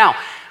 Okay, now,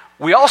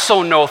 we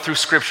also know through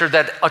Scripture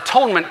that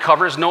atonement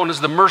cover is known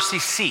as the mercy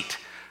seat.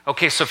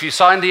 Okay, so if you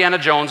saw Indiana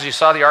Jones, you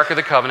saw the Ark of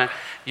the Covenant,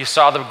 you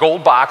saw the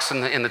gold box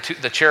and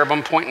the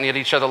cherubim pointing at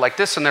each other like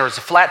this, and there was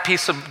a flat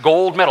piece of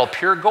gold metal,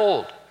 pure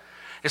gold.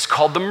 It's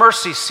called the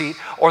mercy seat,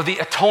 or the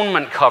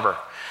atonement cover.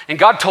 And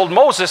God told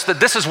Moses that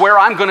this is where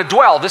I'm going to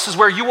dwell. This is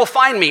where you will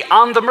find me,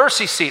 on the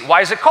mercy seat.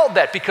 Why is it called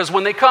that? Because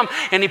when they come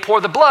and he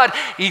pour the blood,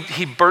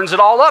 he burns it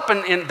all up,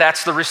 and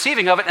that's the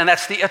receiving of it, and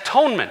that's the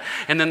atonement.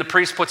 And then the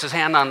priest puts his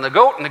hand on the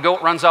goat, and the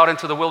goat runs out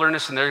into the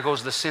wilderness, and there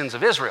goes the sins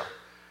of Israel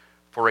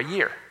for a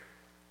year.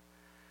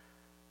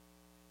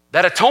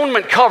 That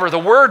atonement cover, the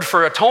word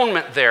for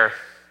atonement there,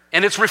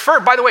 and it's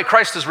referred, by the way,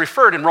 Christ is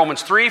referred in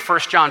Romans 3, 1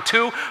 John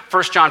 2,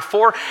 1 John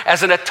 4,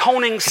 as an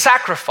atoning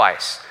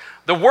sacrifice.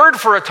 The word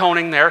for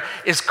atoning there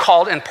is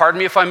called, and pardon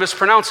me if I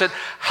mispronounce it,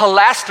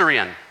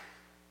 hilasterion.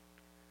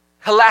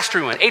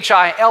 Hilasterion,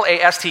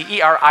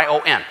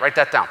 H-I-L-A-S-T-E-R-I-O-N. Write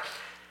that down.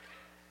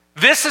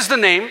 This is the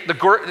name,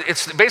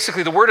 it's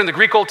basically the word in the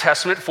Greek Old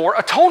Testament for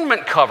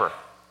atonement cover.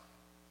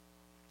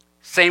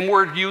 Same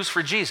word used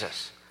for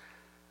Jesus,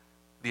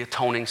 the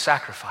atoning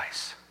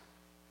sacrifice.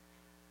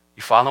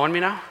 You following me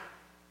now?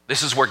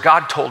 This is where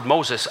God told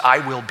Moses,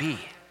 I will be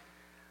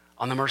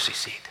on the mercy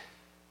seat.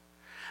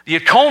 The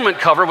atonement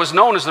cover was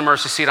known as the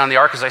mercy seat on the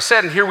ark, as I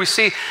said, and here we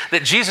see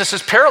that Jesus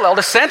is paralleled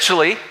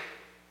essentially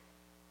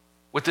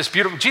with this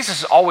beautiful, Jesus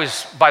is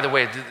always, by the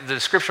way, the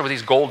description with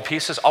these gold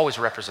pieces always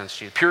represents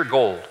Jesus. Pure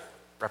gold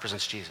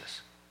represents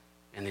Jesus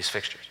in these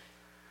fixtures.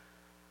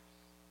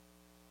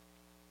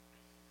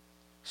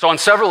 So on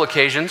several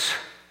occasions,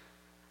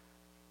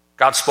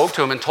 God spoke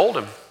to him and told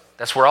him,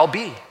 that's where I'll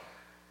be.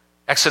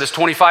 Exodus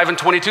 25 and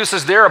 22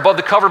 says, there above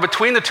the cover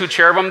between the two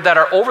cherubim that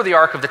are over the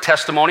ark of the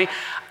testimony,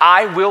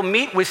 I will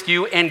meet with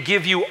you and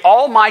give you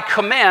all my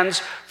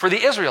commands for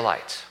the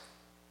Israelites.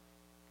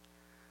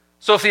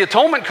 So if the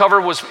atonement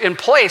cover was in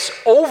place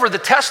over the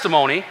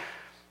testimony,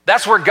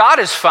 that's where God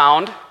is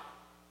found,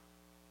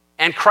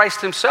 and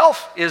Christ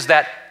himself is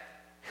that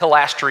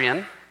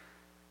hilasterion,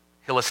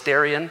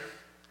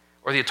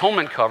 or the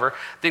atonement cover,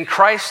 then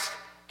Christ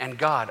and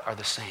God are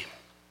the same.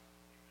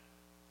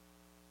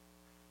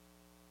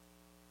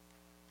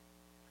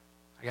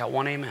 I got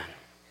one amen.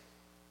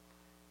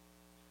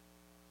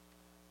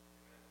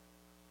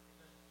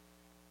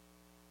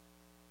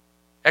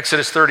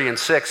 Exodus 30 and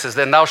 6 says,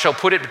 then thou shalt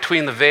put it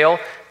between the veil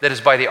that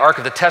is by the ark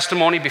of the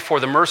testimony before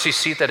the mercy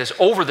seat that is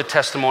over the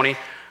testimony,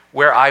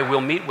 where I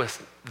will meet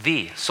with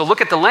thee. So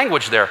look at the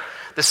language there.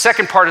 The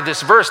second part of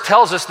this verse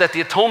tells us that the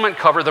atonement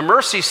cover, the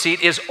mercy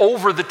seat, is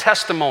over the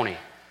testimony.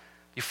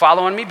 You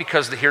following me?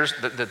 Because here's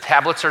the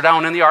tablets are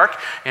down in the ark,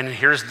 and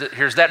here's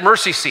that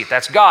mercy seat.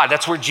 That's God.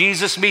 That's where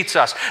Jesus meets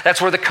us.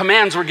 That's where the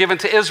commands were given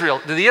to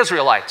the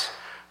Israelites.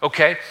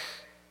 Okay?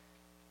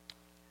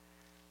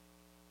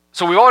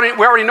 So we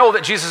already know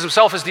that Jesus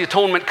himself is the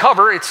atonement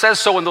cover. It says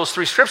so in those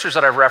three scriptures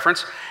that I've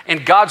referenced,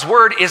 and God's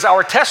word is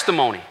our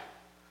testimony.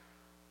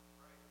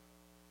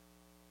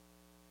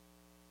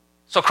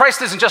 So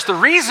Christ isn't just the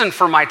reason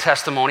for my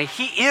testimony,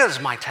 he is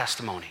my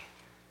testimony.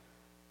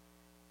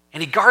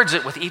 And he guards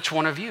it with each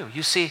one of you.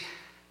 You see,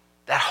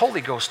 that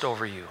Holy Ghost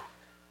over you,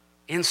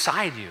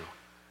 inside you,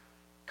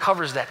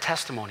 covers that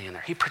testimony in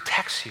there. He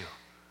protects you.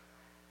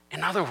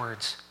 In other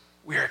words,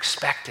 we're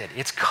expected.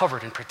 It's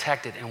covered and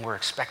protected, and we're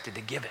expected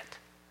to give it.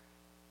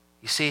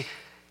 You see,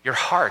 your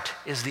heart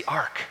is the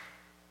ark.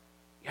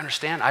 You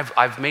understand?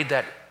 I've made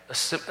that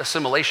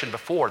assimilation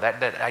before,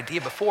 that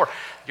idea before.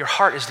 Your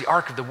heart is the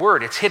ark of the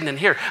word. It's hidden in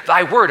here.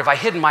 Thy word have I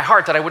hidden in my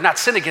heart that I would not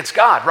sin against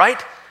God,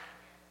 right?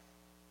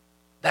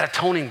 That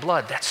atoning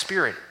blood, that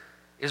spirit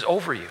is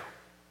over you.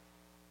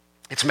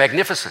 It's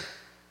magnificent.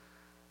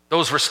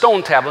 Those were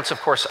stone tablets.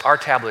 Of course, our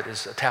tablet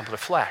is a tablet of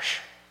flesh.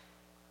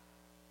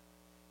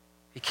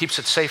 He keeps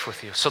it safe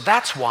with you. So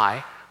that's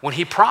why when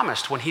he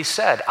promised, when he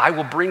said, I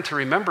will bring to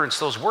remembrance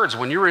those words,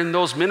 when you're in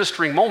those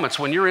ministering moments,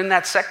 when you're in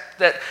that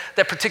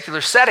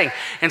particular setting,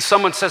 and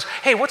someone says,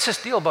 hey, what's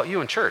this deal about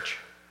you in church?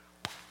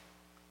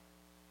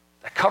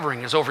 That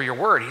covering is over your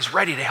word. He's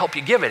ready to help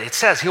you give it. It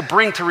says he'll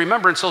bring to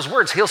remembrance those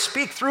words. He'll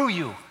speak through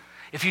you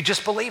if you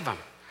just believe him.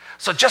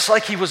 So just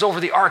like he was over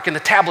the ark and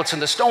the tablets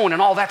and the stone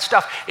and all that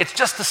stuff, it's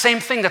just the same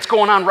thing that's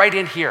going on right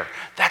in here.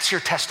 That's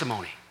your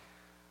testimony.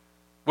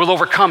 We'll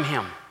overcome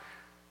him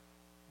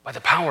by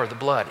the power of the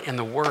blood and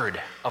the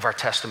word of our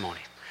testimony.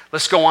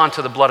 Let's go on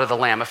to the blood of the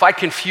Lamb. If I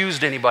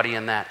confused anybody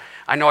in that,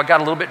 I know I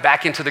got a little bit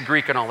back into the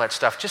Greek and all that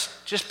stuff.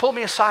 Just pull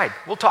me aside.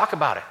 We'll talk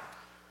about it.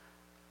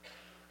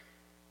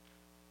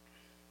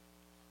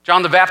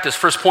 John the Baptist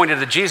first pointed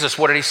to Jesus.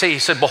 What did he say? He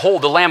said,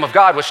 behold, the Lamb of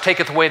God, which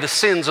taketh away the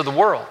sins of the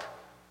world.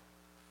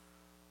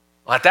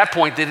 Well, at that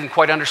point, they didn't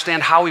quite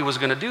understand how he was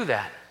going to do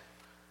that.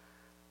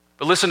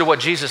 But listen to what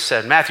Jesus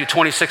said. Matthew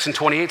 26 and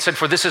 28 said,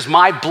 for this is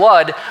my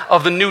blood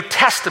of the New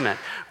Testament,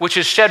 which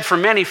is shed for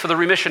many for the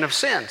remission of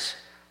sins.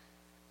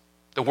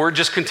 The word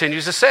just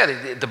continues to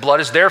say, the blood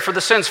is there for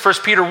the sins. 1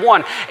 Peter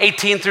 1,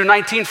 18 through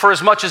 19, for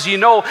as much as you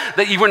know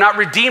that you were not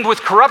redeemed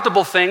with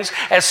corruptible things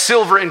as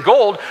silver and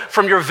gold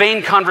from your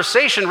vain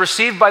conversation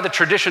received by the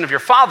tradition of your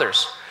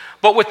fathers,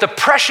 but with the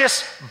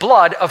precious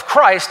blood of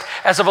Christ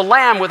as of a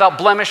lamb without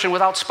blemish and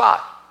without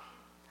spot.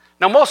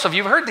 Now, most of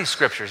you have heard these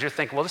scriptures. You're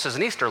thinking, well, this is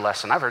an Easter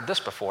lesson. I've heard this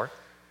before.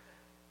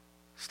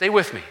 Stay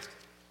with me.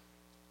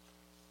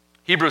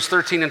 Hebrews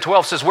 13 and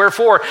 12 says,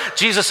 wherefore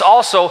Jesus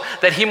also,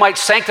 that he might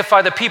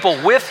sanctify the people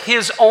with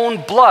his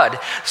own blood,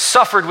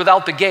 suffered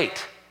without the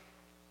gate.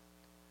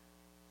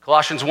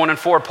 Colossians 1 and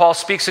 4, Paul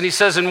speaks and he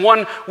says, in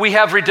one we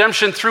have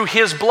redemption through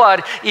his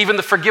blood, even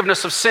the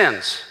forgiveness of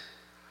sins.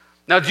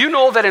 Now, do you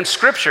know that in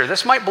Scripture,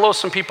 this might blow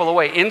some people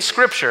away, in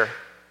Scripture,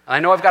 and I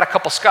know I've got a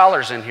couple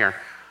scholars in here,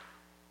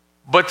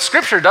 but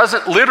Scripture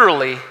doesn't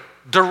literally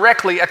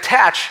directly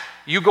attach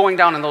you going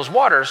down in those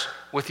waters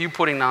with you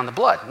putting on the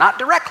blood. Not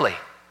directly.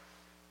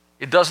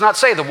 It does not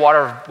say the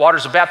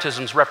waters of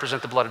baptisms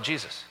represent the blood of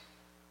Jesus.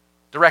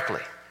 Directly.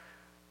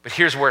 But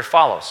here's where it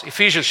follows.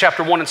 Ephesians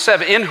chapter 1 and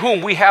 7, in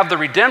whom we have the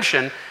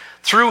redemption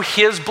through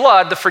his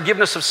blood, the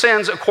forgiveness of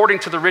sins according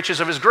to the riches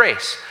of his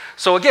grace.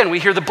 So again, we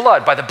hear the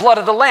blood, by the blood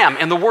of the Lamb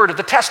and the word of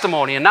the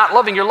testimony and not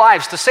loving your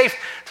lives to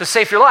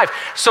save your life.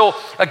 So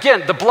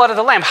again, the blood of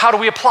the Lamb, how do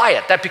we apply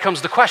it? That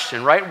becomes the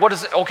question, right? What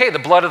is it? Okay, the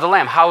blood of the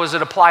Lamb, how is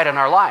it applied in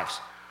our lives?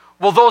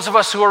 Well, those of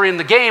us who are in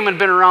the game and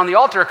been around the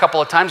altar a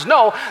couple of times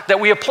know that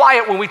we apply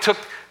it when we took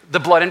the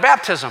blood in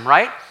baptism,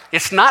 right?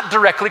 It's not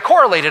directly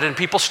correlated, and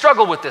people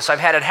struggle with this. I've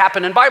had it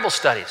happen in Bible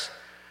studies.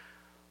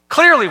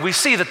 Clearly, we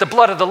see that the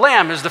blood of the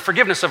Lamb is the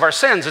forgiveness of our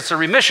sins. It's a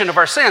remission of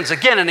our sins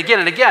again and again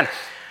and again.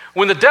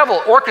 When the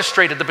devil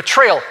orchestrated the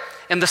betrayal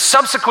and the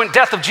subsequent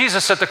death of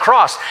Jesus at the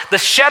cross, the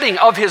shedding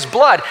of his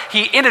blood,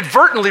 he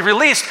inadvertently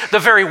released the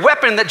very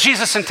weapon that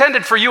Jesus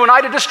intended for you and I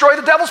to destroy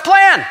the devil's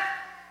plan.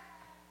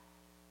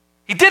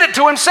 He did it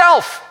to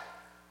himself.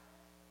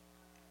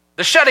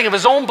 The shedding of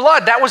his own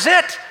blood, that was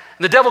it.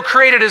 And the devil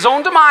created his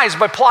own demise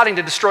by plotting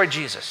to destroy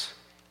Jesus.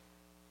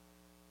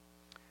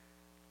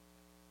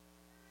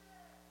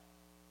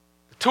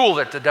 The tool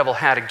that the devil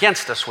had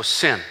against us was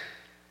sin.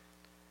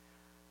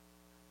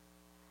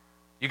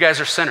 You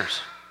guys are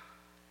sinners.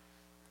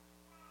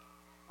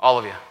 All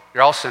of you.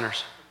 You're all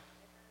sinners.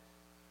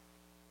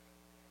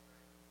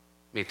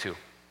 Me too.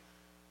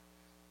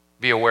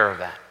 Be aware of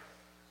that.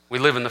 We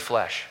live in the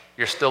flesh.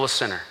 You're still a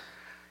sinner.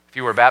 If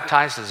you were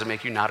baptized, does it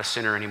make you not a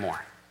sinner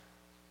anymore?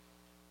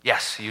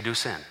 Yes, you do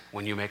sin.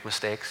 When you make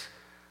mistakes,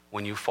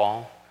 when you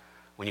fall,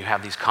 when you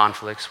have these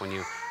conflicts, when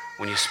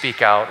you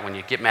speak out, when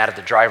you get mad at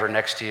the driver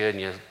next to you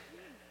and you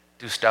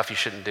do stuff you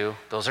shouldn't do,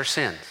 those are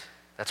sins.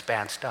 That's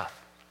bad stuff.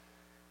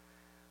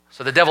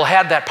 So the devil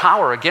had that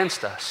power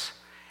against us,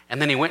 and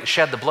then he went and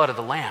shed the blood of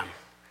the Lamb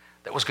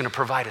that was going to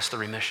provide us the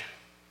remission.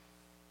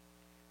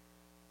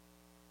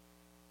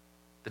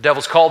 The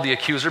devil's called the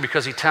accuser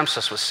because he tempts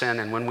us with sin,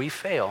 and when we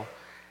fail,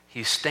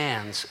 he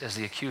stands as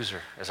the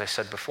accuser, as I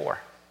said before,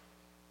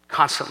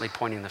 constantly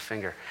pointing the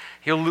finger.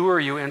 He'll lure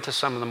you into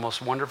some of the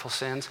most wonderful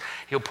sins.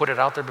 He'll put it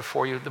out there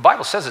before you. The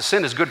Bible says that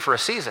sin is good for a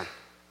season.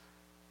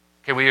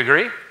 Can we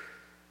agree?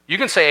 You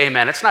can say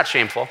amen. It's not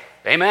shameful.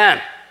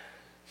 Amen.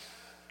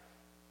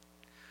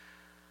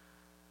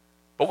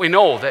 But we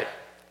know that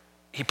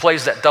he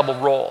plays that double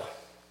role.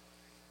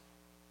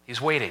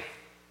 He's waiting.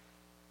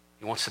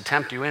 He wants to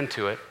tempt you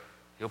into it.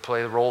 He'll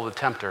play the role of the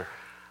tempter,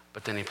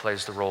 but then he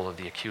plays the role of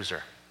the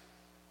accuser.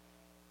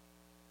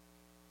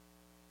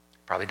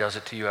 Probably does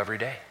it to you every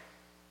day.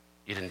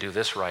 You didn't do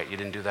this right. You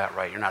didn't do that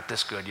right. You're not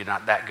this good. You're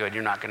not that good.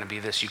 You're not going to be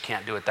this. You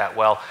can't do it that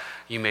well.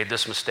 You made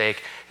this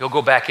mistake. He'll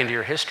go back into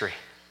your history.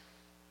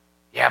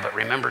 Yeah, but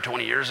remember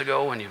 20 years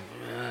ago when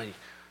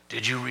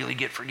did you really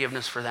get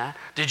forgiveness for that?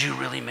 Did you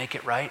really make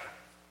it right?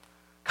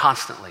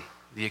 Constantly,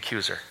 the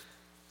accuser.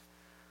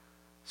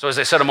 So as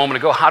I said a moment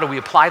ago, how do we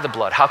apply the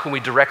blood? How can we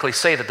directly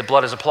say that the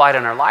blood is applied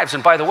in our lives?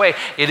 And by the way,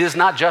 it is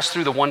not just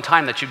through the one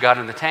time that you got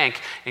in the tank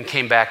and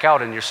came back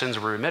out and your sins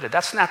were remitted.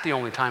 That's not the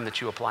only time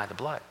that you apply the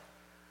blood.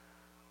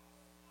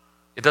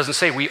 It doesn't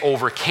say we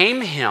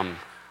overcame him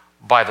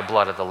by the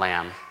blood of the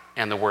Lamb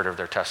and the word of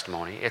their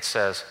testimony. It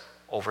says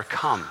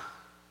overcome.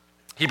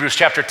 Hebrews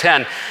chapter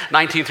 10,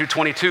 19 through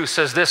 22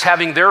 says this,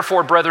 having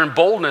therefore, brethren,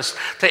 boldness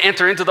to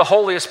enter into the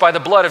holiest by the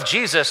blood of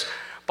Jesus,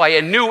 by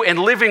a new and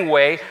living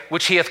way,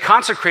 which he hath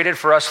consecrated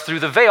for us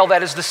through the veil,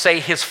 that is to say,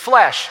 his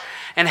flesh.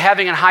 And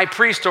having an high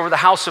priest over the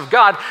house of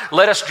God,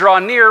 let us draw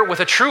near with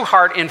a true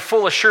heart in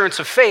full assurance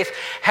of faith,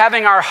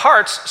 having our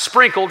hearts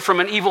sprinkled from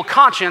an evil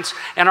conscience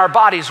and our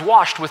bodies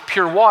washed with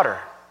pure water.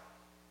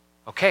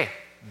 Okay,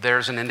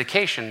 there's an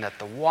indication that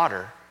the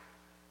water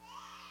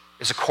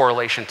is a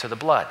correlation to the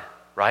blood,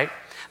 right?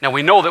 Now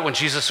we know that when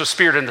Jesus was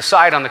speared in the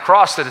side on the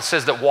cross that it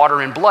says that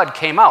water and blood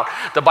came out.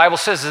 The Bible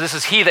says that this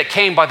is he that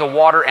came by the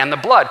water and the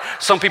blood.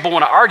 Some people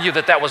want to argue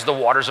that that was the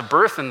waters of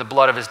birth and the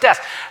blood of his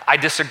death. I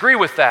disagree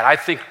with that. I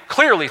think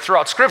clearly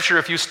throughout Scripture,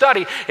 if you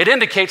study, it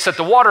indicates that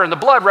the water and the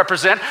blood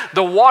represent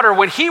the water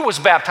when he was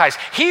baptized.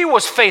 He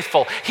was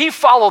faithful. He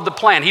followed the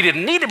plan. He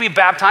didn't need to be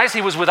baptized.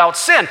 He was without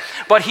sin,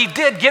 but he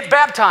did get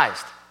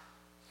baptized.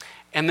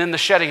 And then the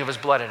shedding of his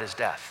blood at his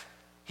death.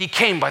 He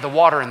came by the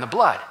water and the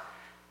blood.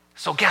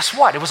 So guess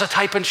what? It was a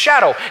type and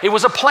shadow. It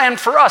was a plan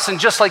for us. And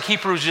just like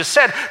Hebrews just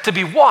said, to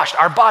be washed,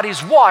 our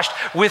bodies washed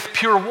with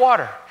pure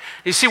water.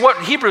 You see,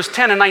 what Hebrews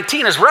 10 and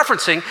 19 is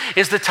referencing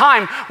is the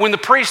time when the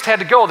priest had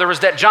to go. There was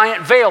that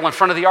giant veil in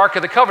front of the Ark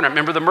of the Covenant.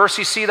 Remember the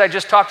mercy seat I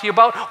just talked to you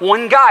about?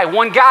 One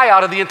guy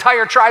out of the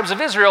entire tribes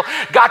of Israel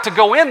got to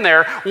go in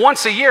there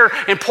once a year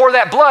and pour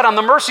that blood on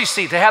the mercy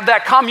seat to have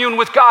that commune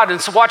with God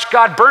and to watch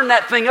God burn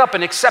that thing up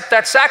and accept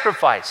that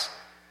sacrifice.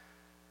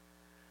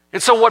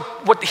 And so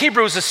what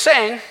Hebrews is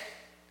saying,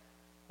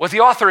 what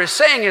the author is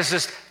saying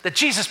is that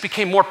Jesus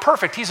became more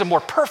perfect. He's a more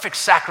perfect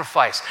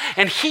sacrifice,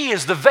 and he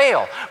is the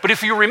veil. But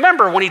if you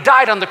remember, when he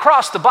died on the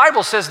cross, the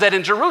Bible says that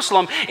in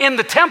Jerusalem, in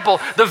the temple,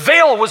 the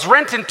veil was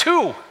rent in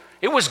two.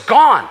 It was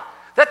gone.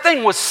 That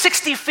thing was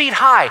 60 feet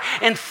high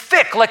and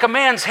thick like a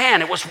man's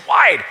hand. It was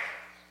wide,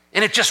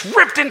 and it just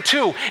ripped in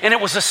two, and it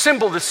was a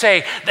symbol to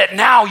say that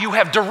now you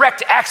have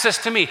direct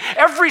access to me.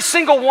 Every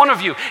single one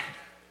of you.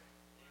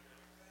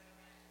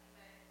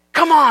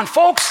 Come on,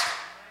 folks.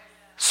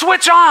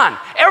 Switch on.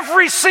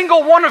 Every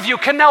single one of you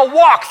can now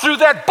walk through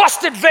that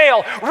busted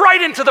veil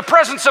right into the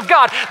presence of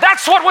God.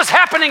 That's what was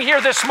happening here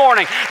this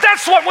morning.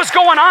 That's what was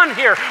going on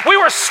here. We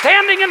were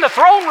standing in the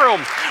throne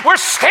room. We're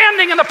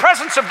standing in the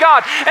presence of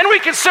God. And we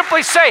can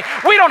simply say,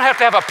 we don't have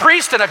to have a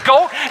priest and a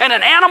goat and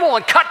an animal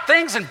and cut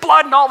things and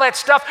blood and all that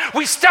stuff.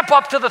 We step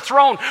up to the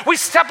throne. We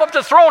step up to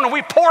the throne and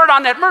we pour it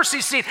on that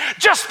mercy seat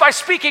just by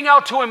speaking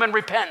out to him in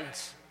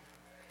repentance.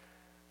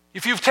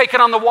 If you've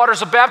taken on the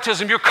waters of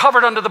baptism, you're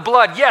covered under the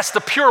blood. Yes,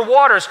 the pure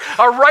waters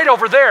are right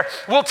over there.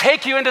 We'll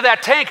take you into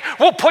that tank.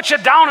 We'll put you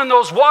down in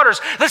those waters.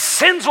 The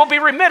sins will be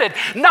remitted,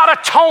 not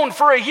atoned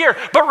for a year,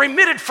 but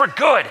remitted for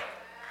good.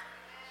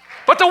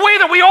 But the way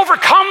that we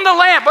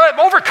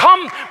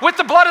overcome with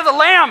the blood of the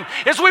Lamb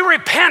is we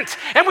repent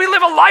and we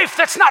live a life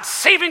that's not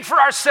saving for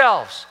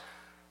ourselves.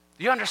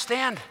 Do you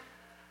understand?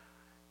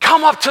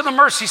 Come up to the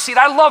mercy seat.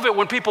 I love it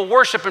when people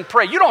worship and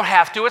pray. You don't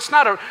have to. It's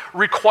not a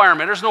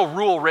requirement. There's no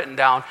rule written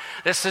down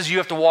that says you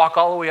have to walk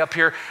all the way up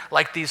here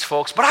like these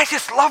folks. But I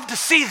just love to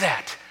see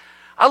that.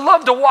 I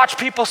love to watch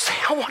people say,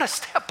 I want to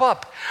step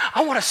up.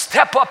 I want to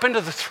step up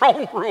into the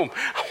throne room.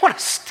 I want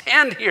to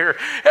stand here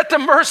at the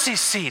mercy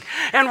seat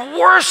and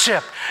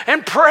worship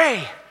and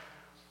pray.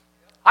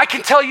 I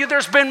can tell you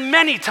there's been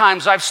many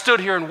times I've stood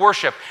here and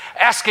worship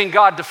asking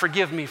God to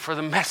forgive me for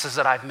the messes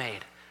that I've made.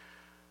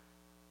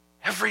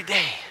 Every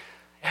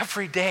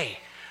day,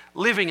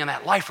 living in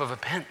that life of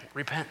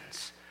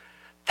repentance.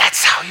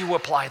 That's how you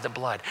apply the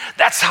blood.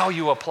 That's how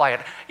you apply it.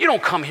 You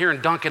don't come here and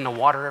dunk in the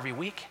water every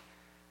week.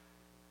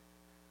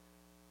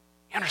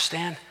 You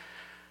understand?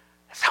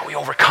 That's how we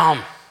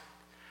overcome.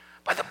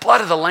 By the blood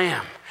of the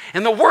Lamb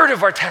and the word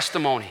of our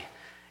testimony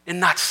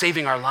and not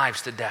saving our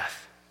lives to death.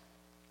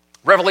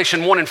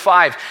 Revelation 1 and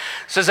 5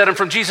 says that, and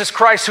from Jesus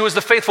Christ, who is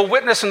the faithful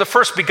witness and the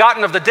first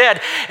begotten of the dead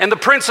and the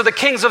prince of the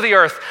kings of the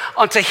earth,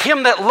 unto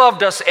him that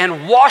loved us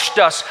and washed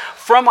us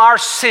from our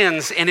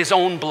sins in his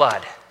own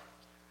blood.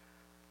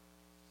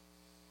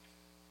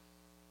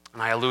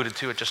 And I alluded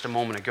to it just a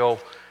moment ago.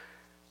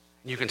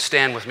 You can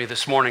stand with me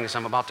this morning as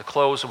I'm about to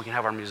close so we can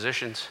have our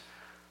musicians.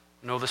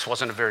 No, this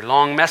wasn't a very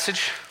long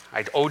message.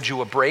 I owed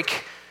you a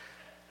break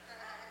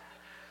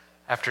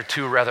after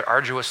 2 rather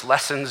arduous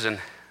lessons and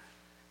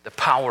the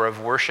power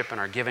of worship and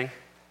our giving.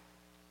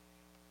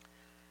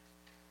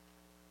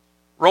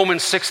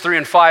 Romans 6, 3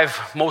 and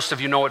 5, most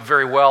of you know it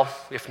very well,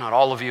 if not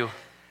all of you. It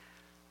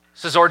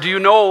says, or do you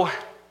know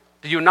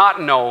Do you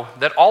not know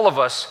that all of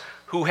us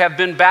who have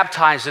been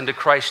baptized into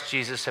Christ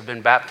Jesus have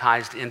been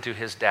baptized into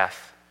his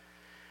death?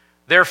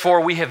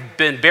 Therefore, we have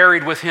been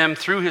buried with him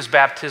through his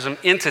baptism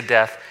into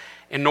death,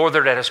 in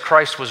order that as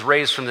Christ was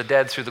raised from the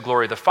dead through the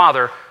glory of the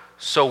Father,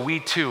 so we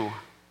too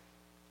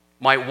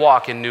might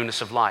walk in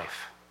newness of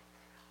life.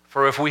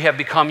 For if we have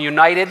become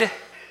united,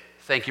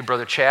 thank you,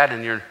 Brother Chad,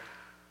 in your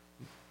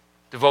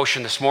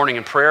devotion this morning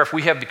in prayer, if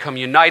we have become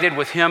united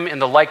with him in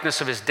the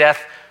likeness of his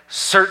death,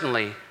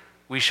 certainly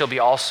we shall be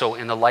also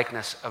in the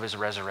likeness of his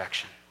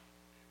resurrection.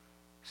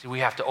 See, we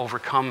have to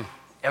overcome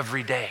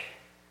every day.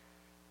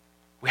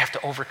 We have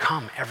to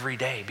overcome every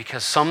day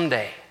because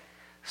someday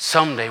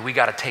we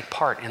got to take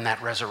part in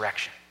that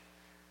resurrection.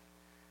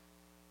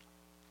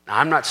 Now,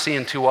 I'm not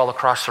seeing too well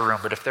across the room,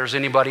 but if there's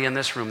anybody in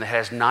this room that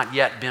has not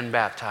yet been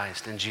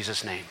baptized in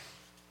Jesus' name,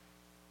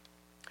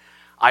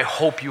 I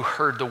hope you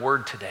heard the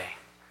word today.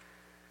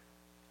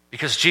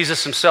 Because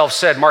Jesus himself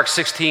said, Mark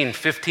 16,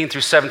 15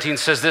 through 17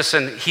 says this,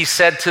 and he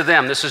said to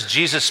them, this is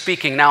Jesus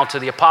speaking now to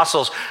the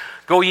apostles,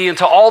 "Go ye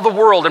into all the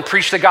world and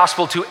preach the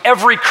gospel to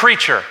every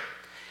creature.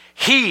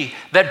 He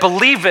that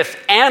believeth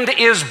and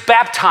is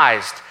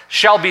baptized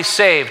shall be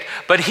saved,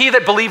 but he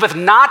that believeth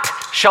not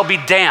shall be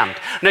damned."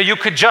 Now, you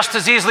could just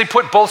as easily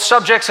put both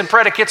subjects and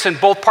predicates in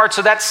both parts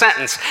of that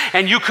sentence,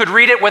 and you could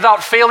read it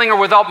without failing or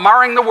without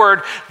marring the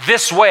word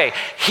this way: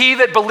 he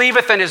that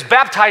believeth and is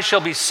baptized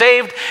shall be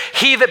saved,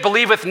 he that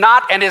believeth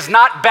not and is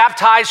not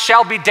baptized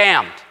shall be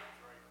damned.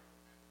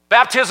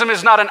 Baptism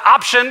is not an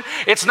option.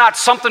 It's not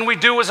something we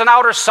do as an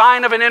outer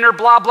sign of an inner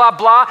blah, blah,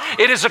 blah.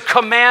 It is a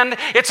command.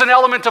 It's an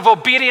element of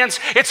obedience.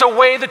 It's a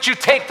way that you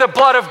take the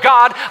blood of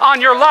God on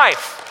your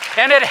life,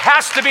 and it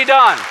has to be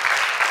done.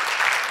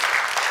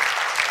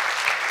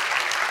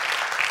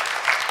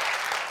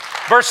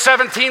 Verse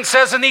 17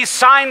 says, "And these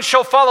signs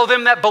shall follow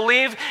them that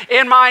believe.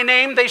 In my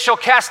name they shall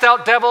cast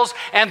out devils,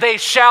 and they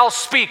shall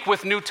speak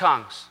with new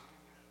tongues."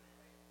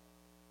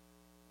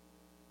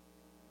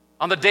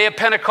 On the day of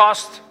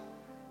Pentecost,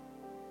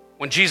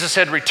 when Jesus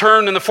had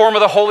returned in the form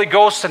of the Holy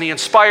Ghost and he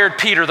inspired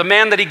Peter, the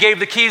man that he gave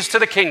the keys to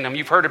the kingdom.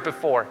 You've heard it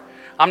before.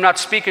 I'm not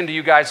speaking to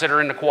you guys that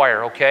are in the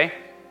choir, okay?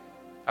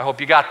 I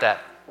hope you got that.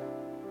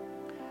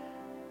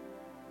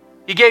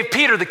 He gave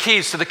Peter the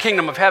keys to the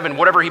kingdom of heaven.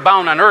 Whatever he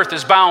bound on earth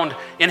is bound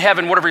in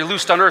heaven. Whatever he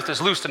loosed on earth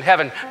is loosed in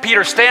heaven.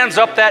 Peter stands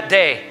up that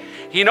day.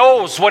 He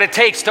knows what it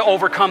takes to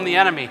overcome the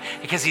enemy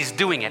because he's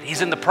doing it.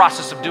 He's in the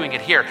process of doing it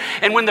here.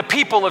 And when the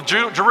people of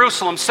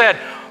Jerusalem said,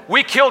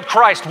 "We killed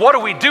Christ, what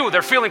do?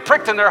 They're feeling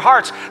pricked in their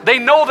hearts. They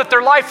know that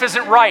their life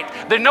isn't right.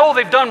 They know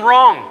they've done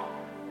wrong.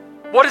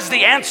 What is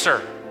the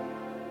answer?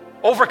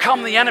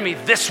 Overcome the enemy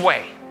this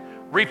way.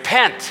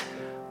 Repent.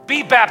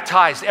 Be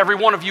baptized, every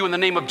one of you, in the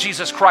name of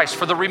Jesus Christ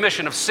for the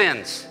remission of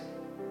sins."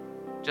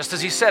 Just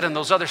as he said in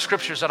those other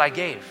scriptures that I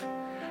gave.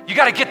 You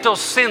got to get those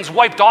sins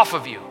wiped off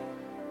of you.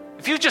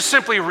 If you just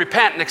simply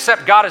repent and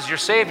accept God as your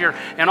Savior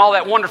and all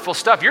that wonderful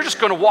stuff, you're just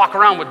going to walk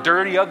around with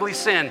dirty, ugly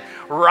sin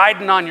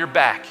riding on your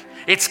back.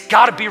 It's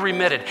got to be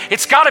remitted.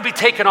 It's got to be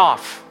taken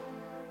off.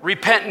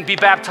 Repent and be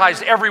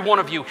baptized, every one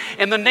of you,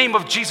 in the name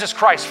of Jesus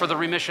Christ for the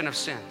remission of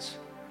sins.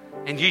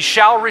 And ye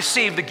shall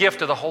receive the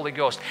gift of the Holy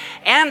Ghost.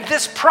 And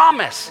this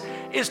promise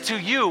is to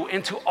you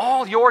and to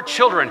all your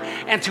children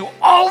and to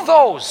all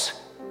those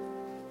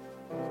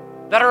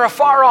that are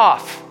afar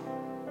off,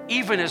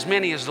 even as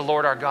many as the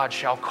Lord our God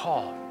shall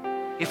call.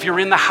 If you're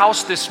in the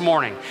house this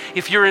morning,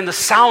 if you're in the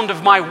sound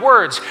of my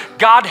words,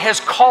 God has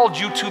called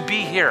you to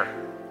be here.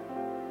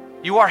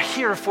 You are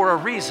here for a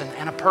reason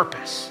and a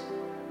purpose.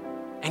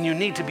 And you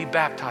need to be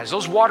baptized.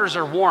 Those waters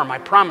are warm, I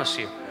promise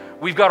you.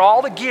 We've got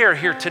all the gear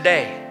here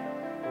today.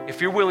 If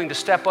you're willing to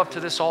step up to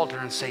this altar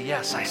and say,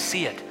 "Yes, I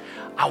see it.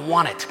 I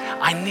want it.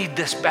 I need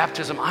this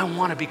baptism. I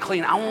want to be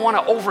clean. I want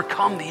to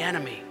overcome the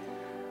enemy.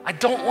 I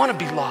don't want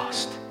to be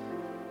lost."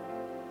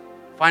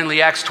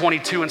 Finally, Acts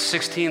 22 and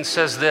 16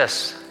 says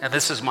this, and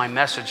this is my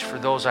message for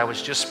those I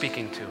was just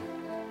speaking to.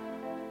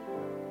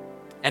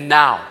 "And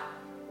now,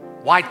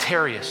 why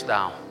tarriest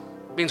thou?"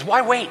 It means,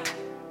 why wait?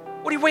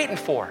 What are you waiting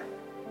for?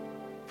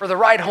 For the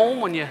ride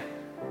home when you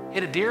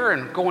hit a deer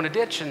and go in a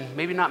ditch and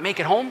maybe not make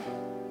it home?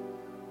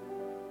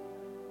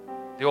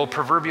 The old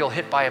proverbial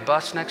hit by a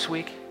bus next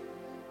week?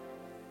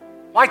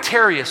 Why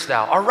tarriest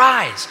thou?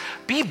 Arise,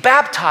 be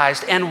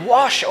baptized, and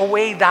wash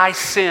away thy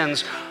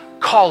sins,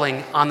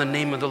 calling on the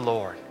name of the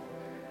Lord.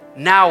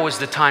 Now is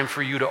the time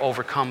for you to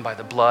overcome by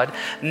the blood.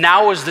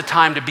 Now is the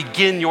time to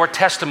begin your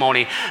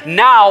testimony.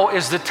 Now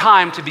is the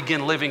time to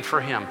begin living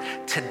for Him.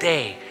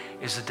 Today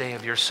is the day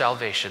of your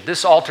salvation.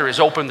 This altar is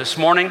open this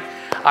morning.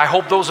 I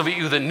hope those of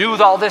you that knew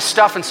all this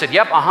stuff and said,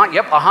 yep,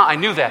 I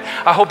knew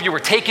that. I hope you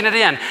were taking it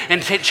in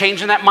and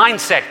changing that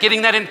mindset,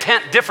 getting that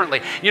intent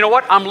differently. You know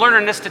what? I'm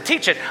learning this to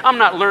teach it. I'm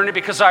not learning it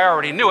because I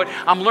already knew it.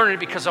 I'm learning it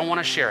because I want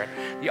to share it.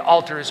 The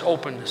altar is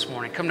open this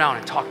morning. Come down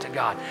and talk to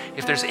God.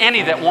 If there's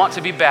any that want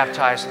to be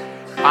baptized,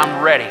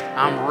 I'm ready.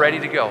 I'm ready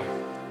to go.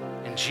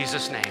 In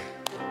Jesus' name.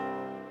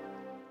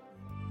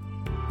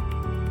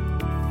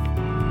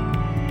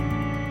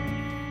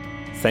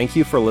 Thank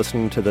you for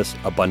listening to this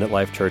Abundant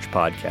Life Church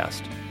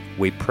podcast.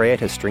 We pray it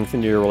has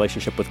strengthened your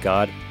relationship with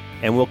God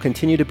and will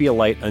continue to be a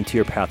light unto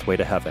your pathway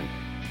to heaven.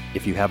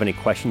 If you have any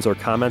questions or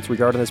comments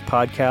regarding this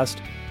podcast,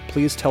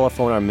 please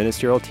telephone our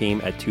ministerial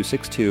team at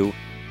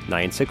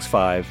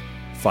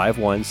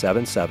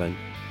 262-965-5177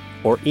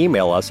 or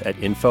email us at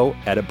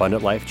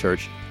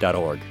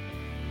info@abundantlifechurch.org.